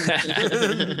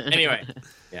 Anyway,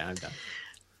 yeah, I'm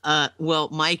done. Well,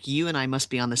 Mike, you and I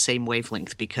must be on the same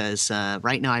wavelength because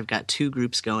right now I've got two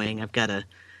groups going. I've got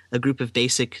a group of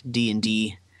basic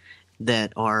D&D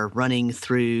that are running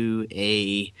through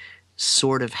a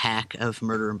sort of hack of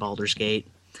Murder in Baldur's Gate.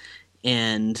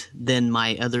 And then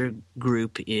my other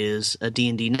group is a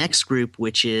D&D Next group,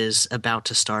 which is about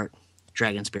to start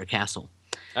Dragonspear Castle.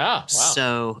 Oh, wow.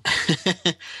 So,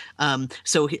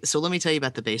 so let me tell you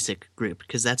about the basic group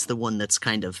because that's the one that's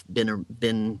kind of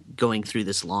been going through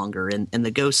this longer. And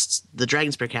the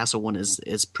Dragonspear Castle one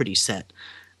is pretty set.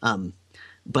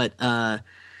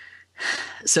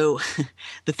 So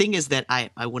the thing is that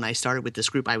I when I started with this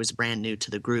group, I was brand new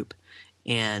to the group,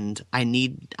 and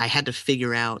I had to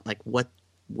figure out like what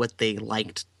they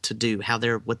liked to do,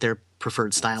 what their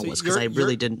preferred style was, because I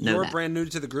really didn't know You're that. brand new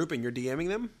to the group, and you're DMing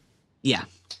them. Yeah,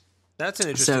 That's an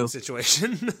interesting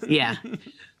situation. yeah.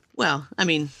 Well, I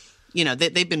mean,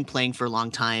 they've been playing for a long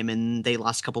time, and they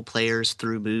lost a couple players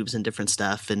through moves and different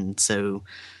stuff, and so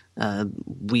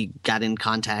we got in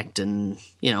contact, and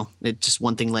it just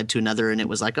one thing led to another, and it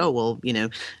was like, oh well,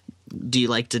 do you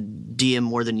like to DM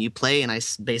more than you play? And I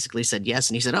basically said yes,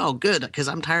 and he said, oh good, because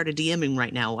I'm tired of DMing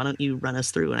right now, why don't you run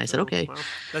us through? And I said okay. Well,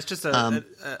 that's just a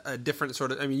different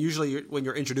sort of. I mean, usually when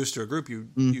you're introduced to a group,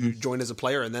 you join as a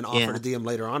player and then offer to DM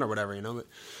later on or whatever. But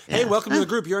hey, welcome to the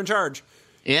group. You're in charge.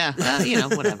 Yeah,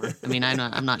 whatever. I mean,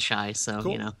 I'm not shy, so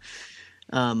Cool.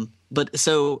 But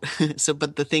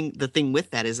but the thing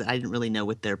with that is I didn't really know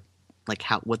what their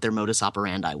modus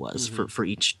operandi was for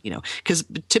each, because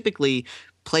typically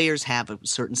players have a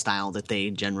certain style that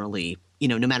they generally,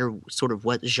 no matter sort of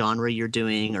what genre you're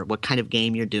doing or what kind of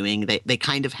game you're doing, they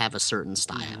kind of have a certain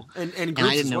style. And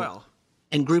groups as well.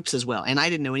 And groups as well. And I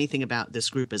didn't know anything about this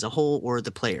group as a whole or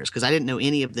the players because I didn't know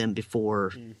any of them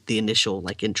before the initial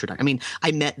introduction. I mean,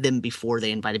 I met them before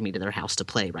they invited me to their house to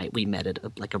play, right? We met at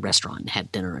a restaurant and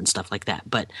had dinner and stuff like that.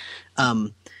 But,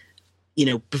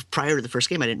 prior to the first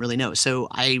game, I didn't really know. So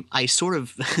I sort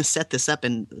of set this up,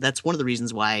 and that's one of the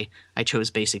reasons why I chose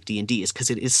basic D&D is because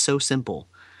it is so simple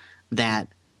that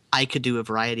I could do a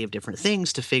variety of different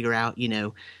things to figure out,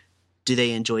 do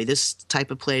they enjoy this type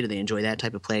of play? Do they enjoy that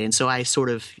type of play? And so I sort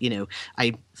of,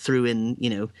 I threw in,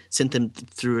 sent them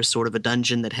through a sort of a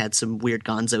dungeon that had some weird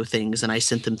gonzo things, and I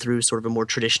sent them through sort of a more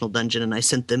traditional dungeon, and I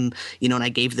sent them, and I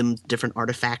gave them different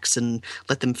artifacts and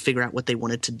let them figure out what they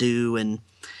wanted to do, and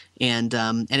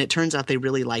it turns out they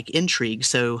really like intrigue.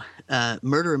 So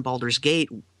Murder in Baldur's Gate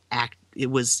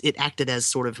it acted as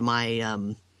sort of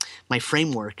my my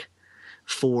framework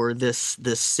for this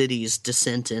city's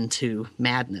descent into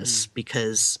madness,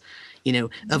 because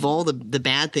of all the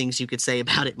bad things you could say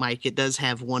about it, Mike, it does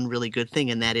have one really good thing,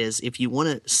 and that is if you want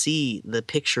to see the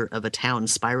picture of a town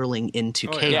spiraling into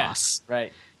chaos,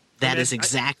 right? That is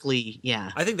exactly,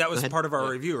 I think that was part of our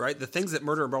review, right? The things that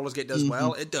Murder in Baldur's Gate does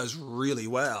well, it does really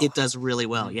well. It does really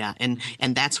well, yeah. And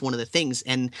that's one of the things.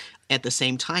 And at the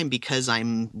same time, because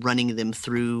I'm running them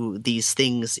through these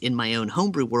things in my own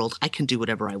homebrew world, I can do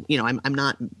whatever I'm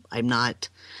not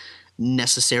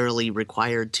necessarily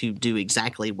required to do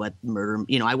exactly what Murder,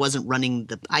 I wasn't running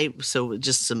so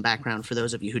just some background for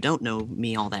those of you who don't know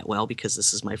me all that well, because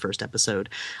this is my first episode.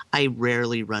 I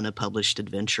rarely run a published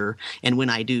adventure, and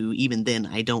when I do, even then,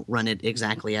 I don't run it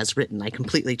exactly as written. I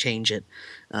completely change it,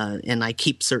 and I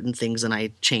keep certain things, and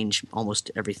I change almost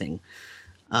everything.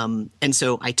 And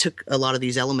so I took a lot of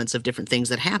these elements of different things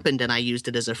that happened, and I used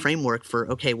it as a framework for,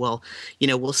 okay, well,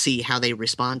 we'll see how they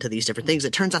respond to these different things.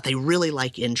 It turns out they really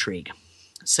like intrigue.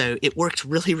 So it worked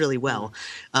really, really well.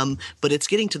 But it's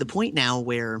getting to the point now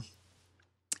where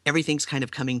everything's kind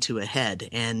of coming to a head,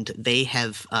 and they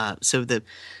have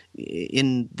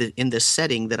in this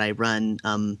setting that I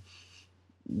run,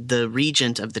 the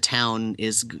regent of the town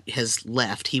has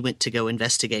left. He went to go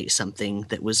investigate something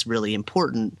that was really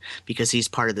important because he's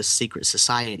part of this secret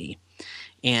society.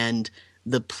 And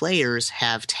the players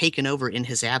have taken over in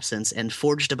his absence and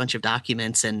forged a bunch of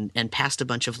documents and passed a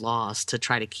bunch of laws to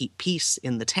try to keep peace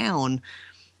in the town,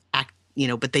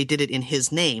 but they did it in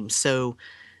his name. So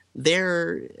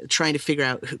they're trying to figure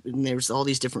out there's all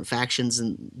these different factions,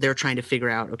 and they're trying to figure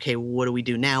out, okay, what do we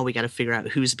do now? We got to figure out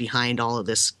who's behind all of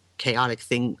this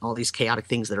all these chaotic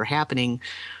things that are happening.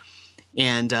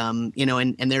 And,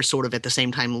 and they're sort of at the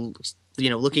same time,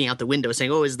 looking out the window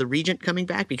saying, oh, is the regent coming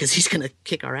back? Because he's going to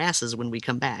kick our asses when we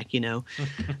come back,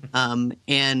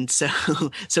 and so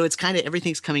it's kind of,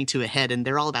 everything's coming to a head, and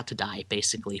they're all about to die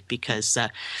basically, because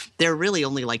they're really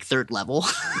only like third level.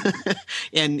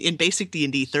 And in basic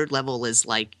D&D, third level is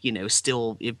like,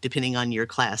 still, depending on your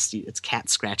class, it's cat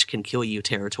scratch can kill you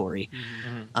territory.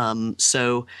 Mm-hmm.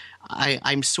 So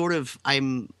I'm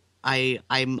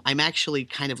actually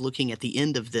kind of looking at the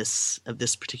end of this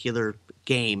particular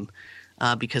game,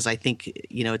 because I think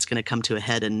it's going to come to a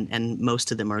head, and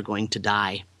most of them are going to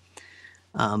die,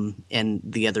 and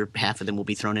the other half of them will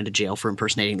be thrown into jail for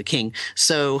impersonating the king.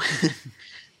 So,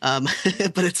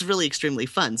 but it's really extremely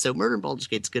fun. So Murder in Baldur's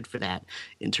Gate's good for that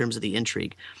in terms of the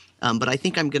intrigue. But I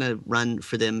think I'm going to run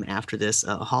for them after this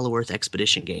a Hollow Earth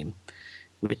Expedition game,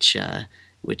 which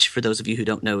for those of you who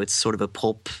don't know, it's sort of a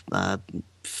pulp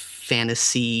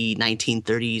fantasy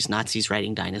 1930s Nazis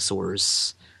riding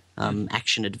dinosaurs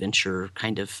action adventure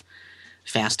kind of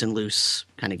fast and loose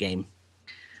kind of game.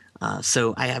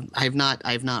 So I've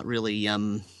not really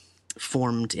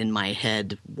formed in my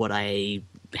head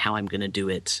how I'm going to do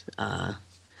it.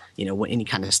 Any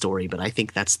kind of story, but I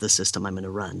think that's the system I'm going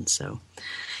to run. So,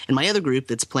 and my other group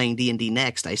that's playing D&D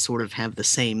Next, I sort of have the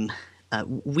same.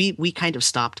 We kind of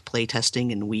stopped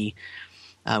playtesting, and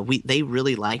they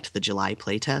really liked the July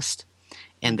playtest,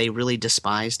 and they really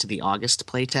despised the August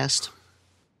playtest,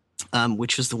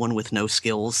 which was the one with no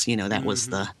skills. That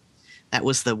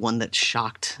was the one that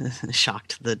shocked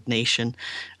the nation,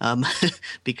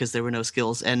 because there were no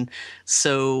skills. And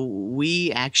so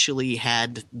we actually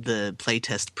had the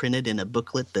playtest printed in a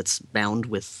booklet that's bound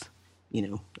with,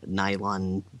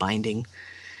 nylon binding,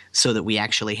 so that we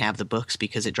actually have the books,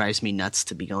 because it drives me nuts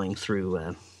to be going through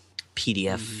a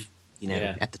PDF,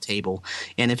 at the table.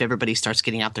 And if everybody starts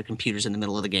getting out their computers in the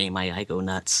middle of the game, I go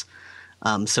nuts.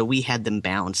 So we had them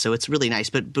bound. So it's really nice.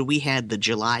 But we had the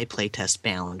July playtest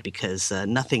bound, because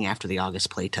nothing after the August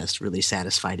playtest really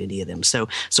satisfied any of them. So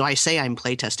I say I'm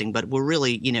playtesting, but we're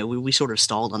really, we sort of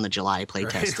stalled on the July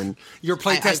playtest. Right. And you're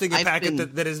playtesting a packet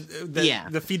that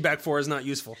the feedback for is not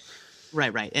useful.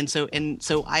 Right. And so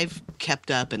I've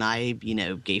kept up, and I,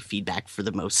 gave feedback for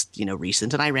the most,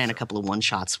 recent, and I ran a couple of one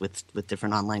shots with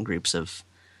different online groups of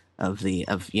the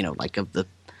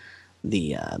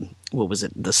what was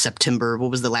it? The September,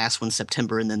 what was the last one?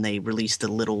 September. And then they released a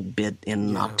little bit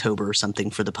in October or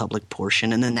something for the public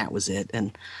portion. And then that was it.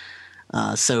 And,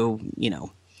 so,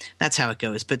 that's how it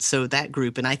goes. But so that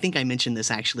group, and I think I mentioned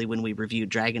this actually when we reviewed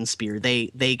Dragonspear,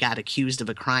 they got accused of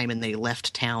a crime and they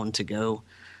left town to go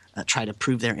try to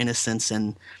prove their innocence,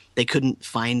 and they couldn't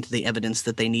find the evidence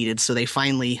that they needed. So they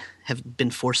finally have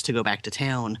been forced to go back to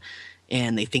town,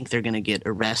 and they think they're going to get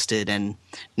arrested. And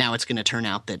now it's going to turn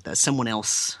out that someone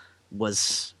else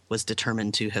was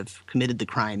determined to have committed the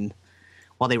crime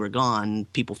while they were gone.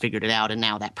 People figured it out, and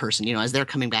now that person, as they're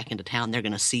coming back into town, they're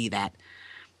going to see that.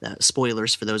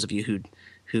 Spoilers for those of you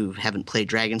who haven't played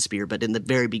Dragonspear, but in the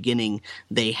very beginning,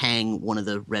 they hang one of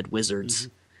the Red Wizards,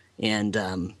 and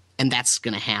that's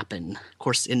going to happen. Of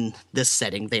course, in this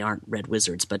setting, they aren't Red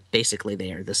Wizards, but basically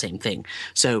they are the same thing.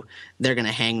 So they're going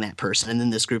to hang that person, and then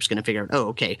this group's going to figure out, oh,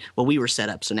 okay, well, we were set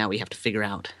up, so now we have to figure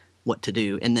out what to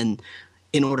do. And then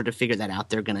in order to figure that out,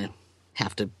 they're going to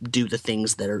have to do the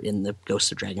things that are in the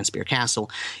Ghosts of Dragonspear Castle.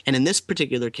 And in this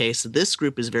particular case, this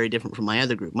group is very different from my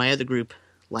other group. My other group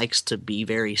likes to be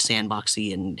very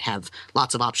sandboxy and have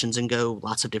lots of options and go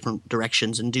lots of different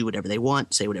directions and do whatever they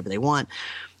want, say whatever they want.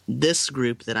 This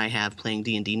group that I have playing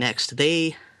D&D next,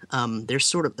 they're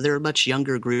a much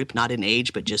younger group, not in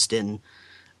age, but just in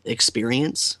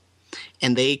experience.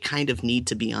 And they kind of need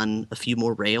to be on a few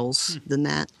more rails than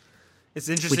that. It's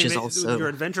interesting. Which is also, your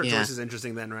adventure choice is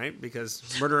interesting then, right? Because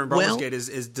Murder in Baldur's Gate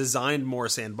is designed more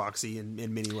sandboxy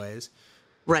in many ways.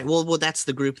 Right. Well, that's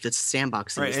the group that's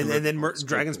sandboxing. Right, and then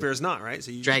Dragonspear is not, right?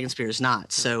 So Dragonspear is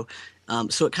not. So,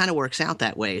 so it kind of works out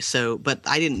that way. So, but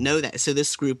I didn't know that. So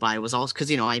this group, I was also,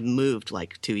 because I moved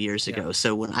like 2 years ago. Yeah.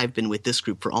 So when I've been with this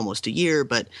group for almost a year,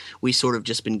 but we sort of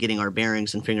just been getting our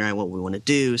bearings and figuring out what we want to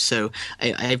do. So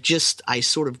I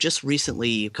sort of just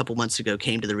recently, a couple months ago,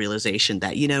 came to the realization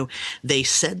that they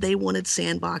said they wanted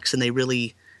sandbox, and they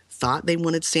really thought they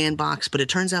wanted sandbox, but it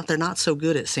turns out they're not so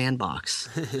good at sandbox.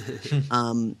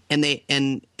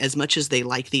 And as much as they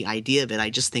like the idea of it,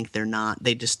 I just think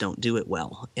they just don't do it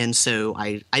well. And so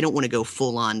I don't want to go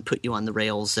full on put you on the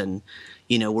rails and,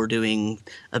 we're doing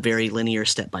a very linear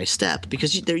step by step,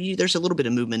 because there's a little bit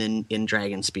of movement in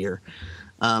Dragonspear.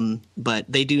 But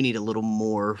they do need a little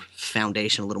more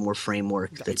foundation, a little more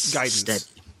framework that's guidance. steady.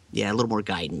 Yeah, a little more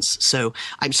guidance. So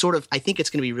I think it's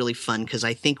going to be really fun, because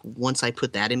I think once I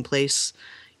put that in place,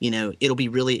 it'll be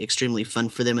really extremely fun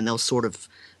for them, and they'll sort of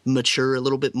mature a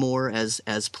little bit more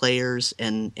as players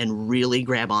and really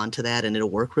grab onto that, and it'll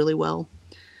work really well.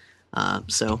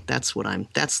 So that's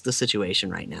the situation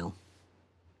right now.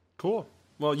 Cool.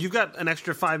 Well, you've got an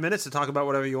extra 5 minutes to talk about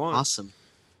whatever you want. Awesome.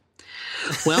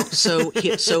 Well, so do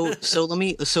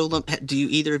you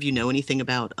either of you know anything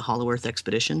about Hollow Earth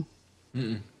Expedition?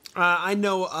 Mm-mm. I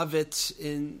know of it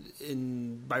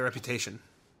by reputation.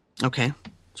 Okay.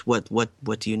 So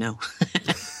what do you know?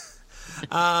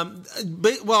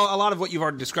 But a lot of what you've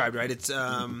already described, right? It's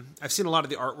I've seen a lot of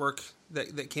the artwork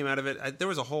that came out of it. There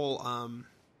was a whole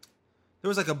there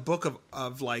was like a book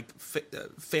of like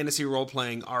fantasy role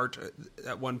playing art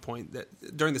at one point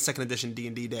that during the second edition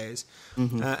D&D days,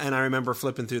 and I remember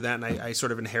flipping through that, and I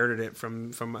sort of inherited it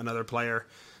from another player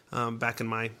back in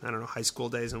my high school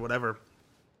days and whatever.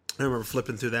 I remember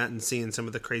flipping through that and seeing some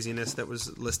of the craziness that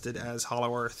was listed as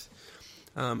Hollow Earth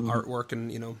artwork,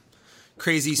 and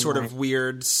crazy sort of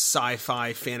weird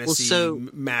sci-fi fantasy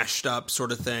mashed up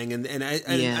sort of thing. And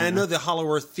I know the Hollow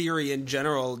Earth theory in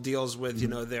general deals with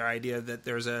their idea that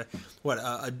there's a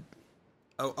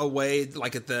way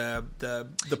like at the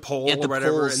pole or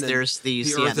whatever, poles, and then there's the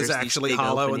Earth is actually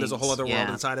hollow openings. And there's a whole other world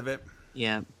inside of it.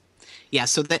 Yeah,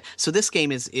 so this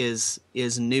game is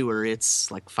newer.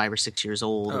 It's like 5 or 6 years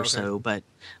old or so, but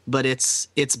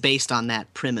it's based on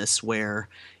that premise where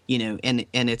and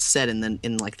it's set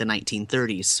in like the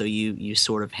 1930s. So you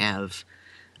sort of have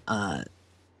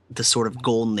the sort of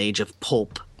golden age of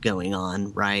pulp going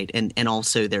on, right? And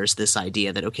also there's this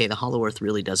idea that the Hollow Earth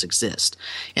really does exist.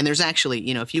 And there's actually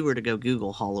if you were to go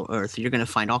Google Hollow Earth, you're going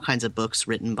to find all kinds of books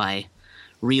written by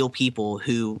real people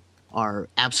who are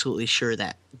absolutely sure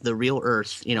that the real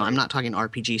Earth, I'm not talking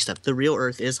RPG stuff, the real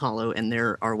Earth is hollow, and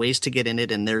there are ways to get in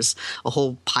it, and there's a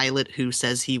whole pilot who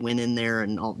says he went in there,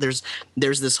 and all there's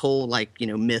this whole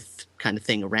myth kind of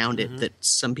thing around it that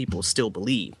some people still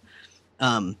believe.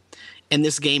 And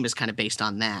this game is kind of based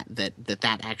on that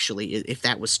actually, if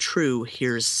that was true,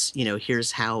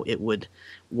 here's how it would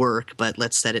work, but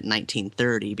let's set it in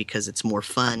 1930 because it's more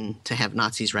fun to have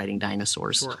Nazis riding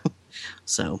dinosaurs. Sure.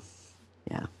 So,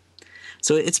 yeah.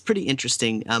 So it's pretty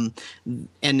interesting, and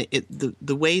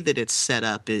the way that it's set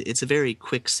up, it's a very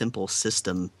quick, simple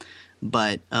system,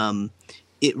 but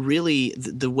it really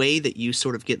the way that you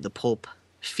sort of get the pulp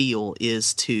feel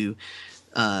is to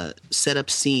set up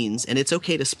scenes, and it's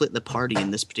okay to split the party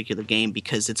in this particular game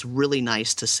because it's really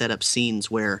nice to set up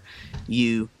scenes where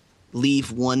you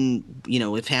leave one,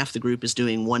 if half the group is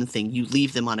doing one thing, you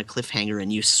leave them on a cliffhanger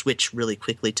and you switch really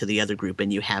quickly to the other group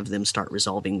and you have them start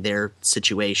resolving their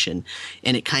situation.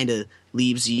 And it kind of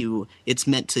leaves you, it's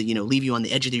meant to, leave you on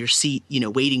the edge of your seat,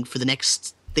 waiting for the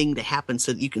next thing to happen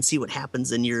so that you can see what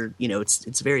happens, and you're,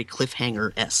 it's very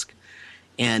cliffhanger-esque.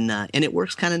 And it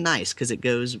works kind of nice because it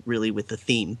goes really with the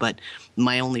theme. But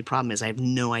my only problem is I have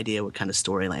no idea what kind of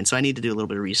storyline. So I need to do a little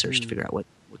bit of research to figure out what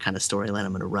kind of storyline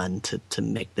I'm going to run to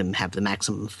make them have the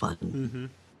maximum fun.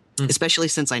 Especially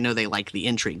since I know they like the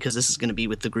intrigue, because this is going to be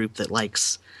with the group that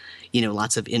likes,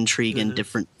 lots of intrigue and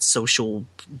different social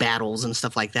battles and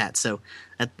stuff like that. So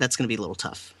that's going to be a little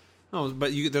tough. Oh,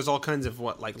 but there's all kinds of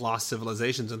lost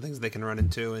civilizations and things they can run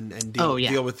into and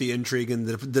deal with the intrigue and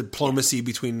the diplomacy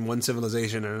between one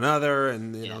civilization and another,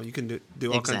 and you can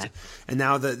do all kinds of, and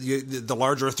now the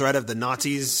larger threat of the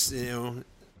Nazis,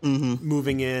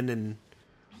 moving in, and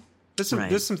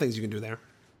there's some things you can do there.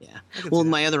 Yeah. Well,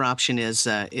 my other option is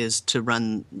to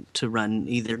run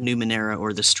either Numenera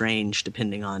or The Strange,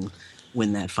 depending on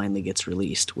when that finally gets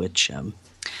released. Which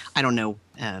I don't know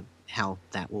how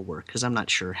that will work, because I'm not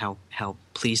sure how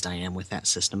pleased I am with that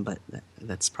system. But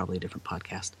that's probably a different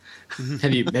podcast.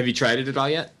 Have you tried it at all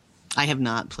yet? I have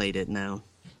not played it. No.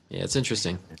 Yeah, it's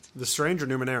interesting. The Strange or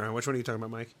Numenera? Which one are you talking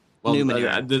about, Mike? Well, Numenera.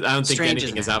 I don't think Strange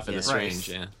anything is out for The Strange.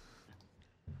 Right. Yeah.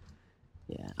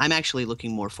 Yeah, I'm actually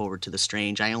looking more forward to The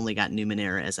Strange. I only got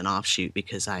Numenera as an offshoot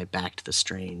because I backed The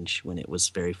Strange when it was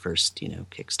very first,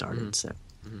 kickstarted. So,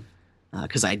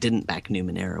 because I didn't back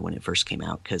Numenera when it first came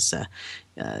out, because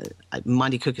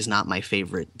Monty Cook is not my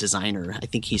favorite designer. I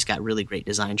think he's got really great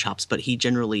design chops, but he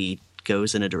generally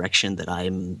goes in a direction that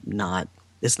I'm not.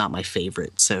 It's not my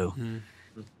favorite. So,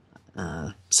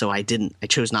 so I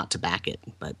chose not to back it,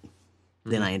 but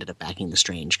then I ended up backing The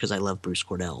Strange because I love Bruce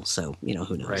Cordell. So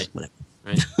who knows? Right. Whatever.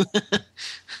 Right.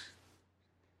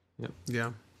 Yep.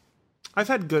 Yeah, I've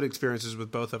had good experiences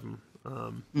with both of them.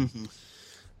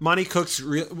 Monty Cook's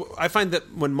I find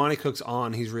that when Monty Cook's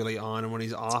on, he's really on, and when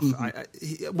he's off,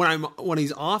 when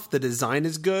he's off, the design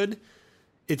is good.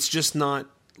 It's just not.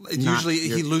 Usually,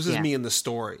 he loses me in the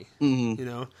story.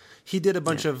 He did a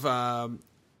bunch of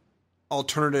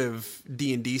alternative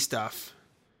D&D stuff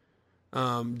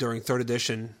during 3rd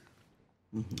edition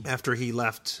after he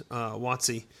left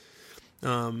WotC.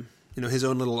 His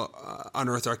own little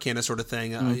Unearthed Arcana sort of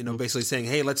thing, basically saying,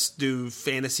 hey, let's do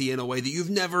fantasy in a way that you've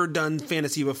never done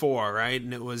fantasy before, right?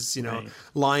 And it was,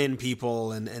 lion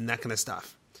people and that kind of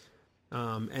stuff.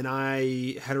 And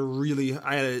I had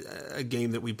a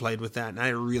game that we played with that, and I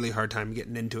had a really hard time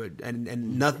getting into it.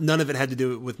 And none of it had to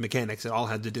do with mechanics. It all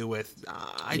had to do with,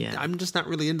 I'm just not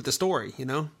really into the story,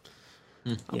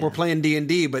 We're playing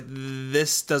D&D, but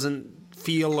this doesn't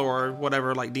feel or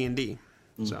whatever like D&D.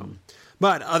 So,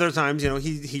 but other times,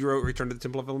 he wrote Return to the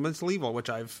Temple of Elemental Evil, which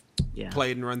I've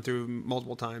played and run through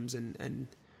multiple times, and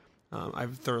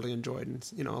I've thoroughly enjoyed.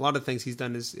 And a lot of things he's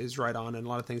done is right on, and a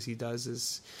lot of things he does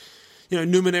is,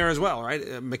 Numenera as well,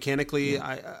 right? Mechanically,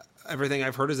 everything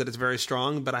I've heard is that it's very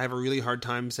strong, but I have a really hard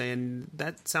time saying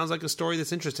that sounds like a story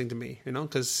that's interesting to me,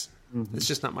 because it's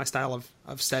just not my style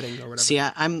of setting or whatever. See,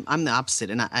 I'm the opposite,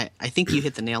 and I think you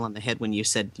hit the nail on the head when you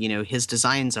said, his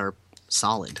designs are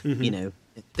solid.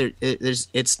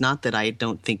 It's not that I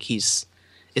don't think he's.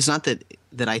 It's not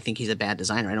that I think he's a bad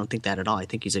designer. I don't think that at all. I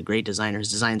think he's a great designer. His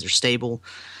designs are stable.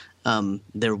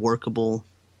 They're workable.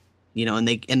 And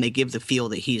they give the feel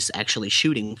that he's actually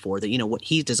shooting for. That what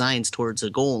he designs towards a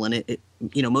goal, and it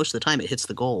most of the time it hits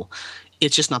the goal.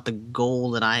 It's just not the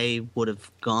goal that I would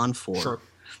have gone for. Sure.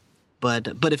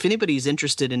 But if anybody's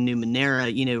interested in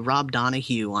Numenera, Rob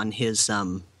Donahue on his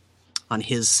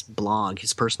blog,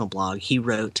 his personal blog, he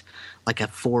wrote like a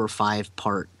 4 or 5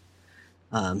 part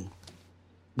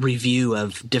review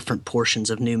of different portions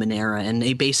of Numenera, and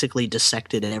they basically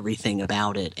dissected everything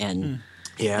about it and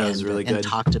it was really good. And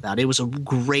talked about it. It was a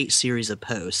great series of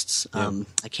posts. I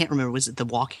can't remember, was it The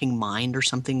Walking Mind or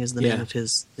something is the name of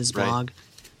his blog?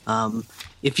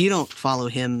 If you don't follow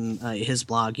him, his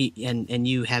blog, and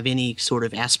you have any sort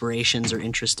of aspirations or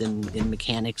interest in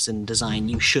mechanics and design,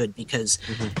 you should, because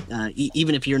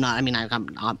even if you're not,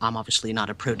 I'm obviously not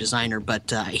a pro designer,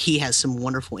 but he has some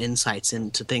wonderful insights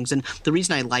into things. And the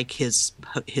reason I like his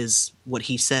what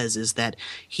he says is that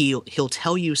he'll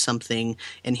tell you something,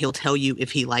 and he'll tell you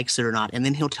if he likes it or not, and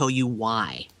then he'll tell you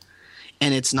why.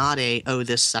 And it's not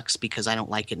this sucks because I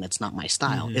don't like it and it's not my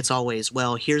style. It's always,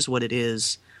 well, here's what it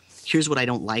is. Here's what I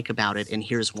don't like about it, and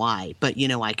here's why. But,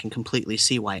 I can completely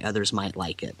see why others might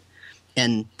like it.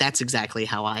 And that's exactly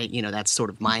how that's sort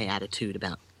of my attitude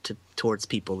towards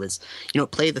people is,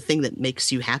 play the thing that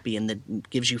makes you happy and that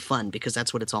gives you fun, because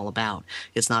that's what it's all about.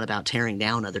 It's not about tearing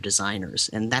down other designers.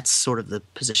 And that's sort of the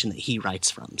position that he writes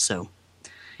from. So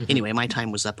anyway, my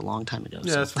time was up a long time ago.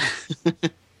 Yeah, so.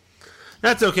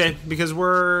 That's okay, because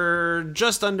we're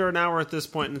just under an hour at this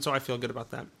point, and so I feel good about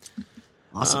that.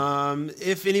 Awesome.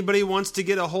 If anybody wants to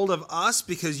get a hold of us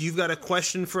because you've got a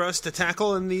question for us to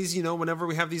tackle in these, whenever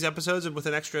we have these episodes with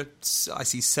an extra, I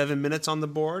see 7 minutes on the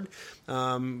board,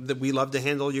 that we love to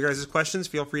handle your guys' questions,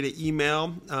 feel free to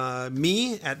email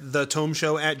me at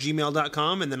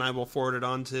thetomeshow@gmail.com, and then I will forward it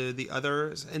on to the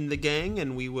others in the gang,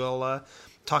 and we will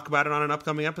talk about it on an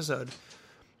upcoming episode.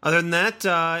 Other than that,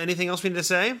 anything else we need to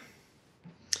say?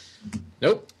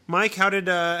 Nope. Mike, how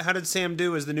did Sam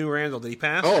do as the new Randall? Did he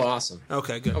pass? Oh, awesome.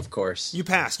 Okay, good. Of course. You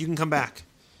passed. You can come back.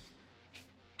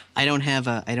 I don't have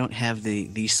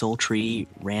the sultry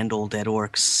Randall Dead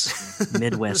Orcs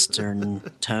Midwestern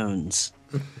tones.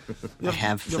 I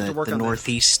have the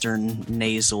northeastern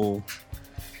nasal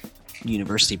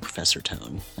university professor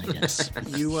tone, I guess.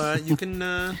 You can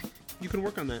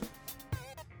work on that.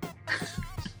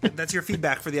 That's your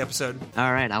feedback for the episode.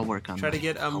 All right, I'll work on Try that. to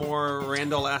get a more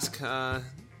Randall-esque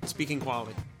speaking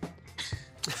quality.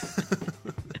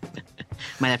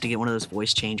 Might have to get one of those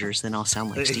voice changers, then I'll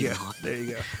sound like Stephen Hawking. There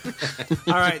you go.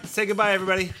 All right, say goodbye,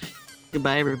 everybody.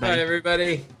 Goodbye, everybody. Bye,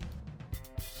 everybody.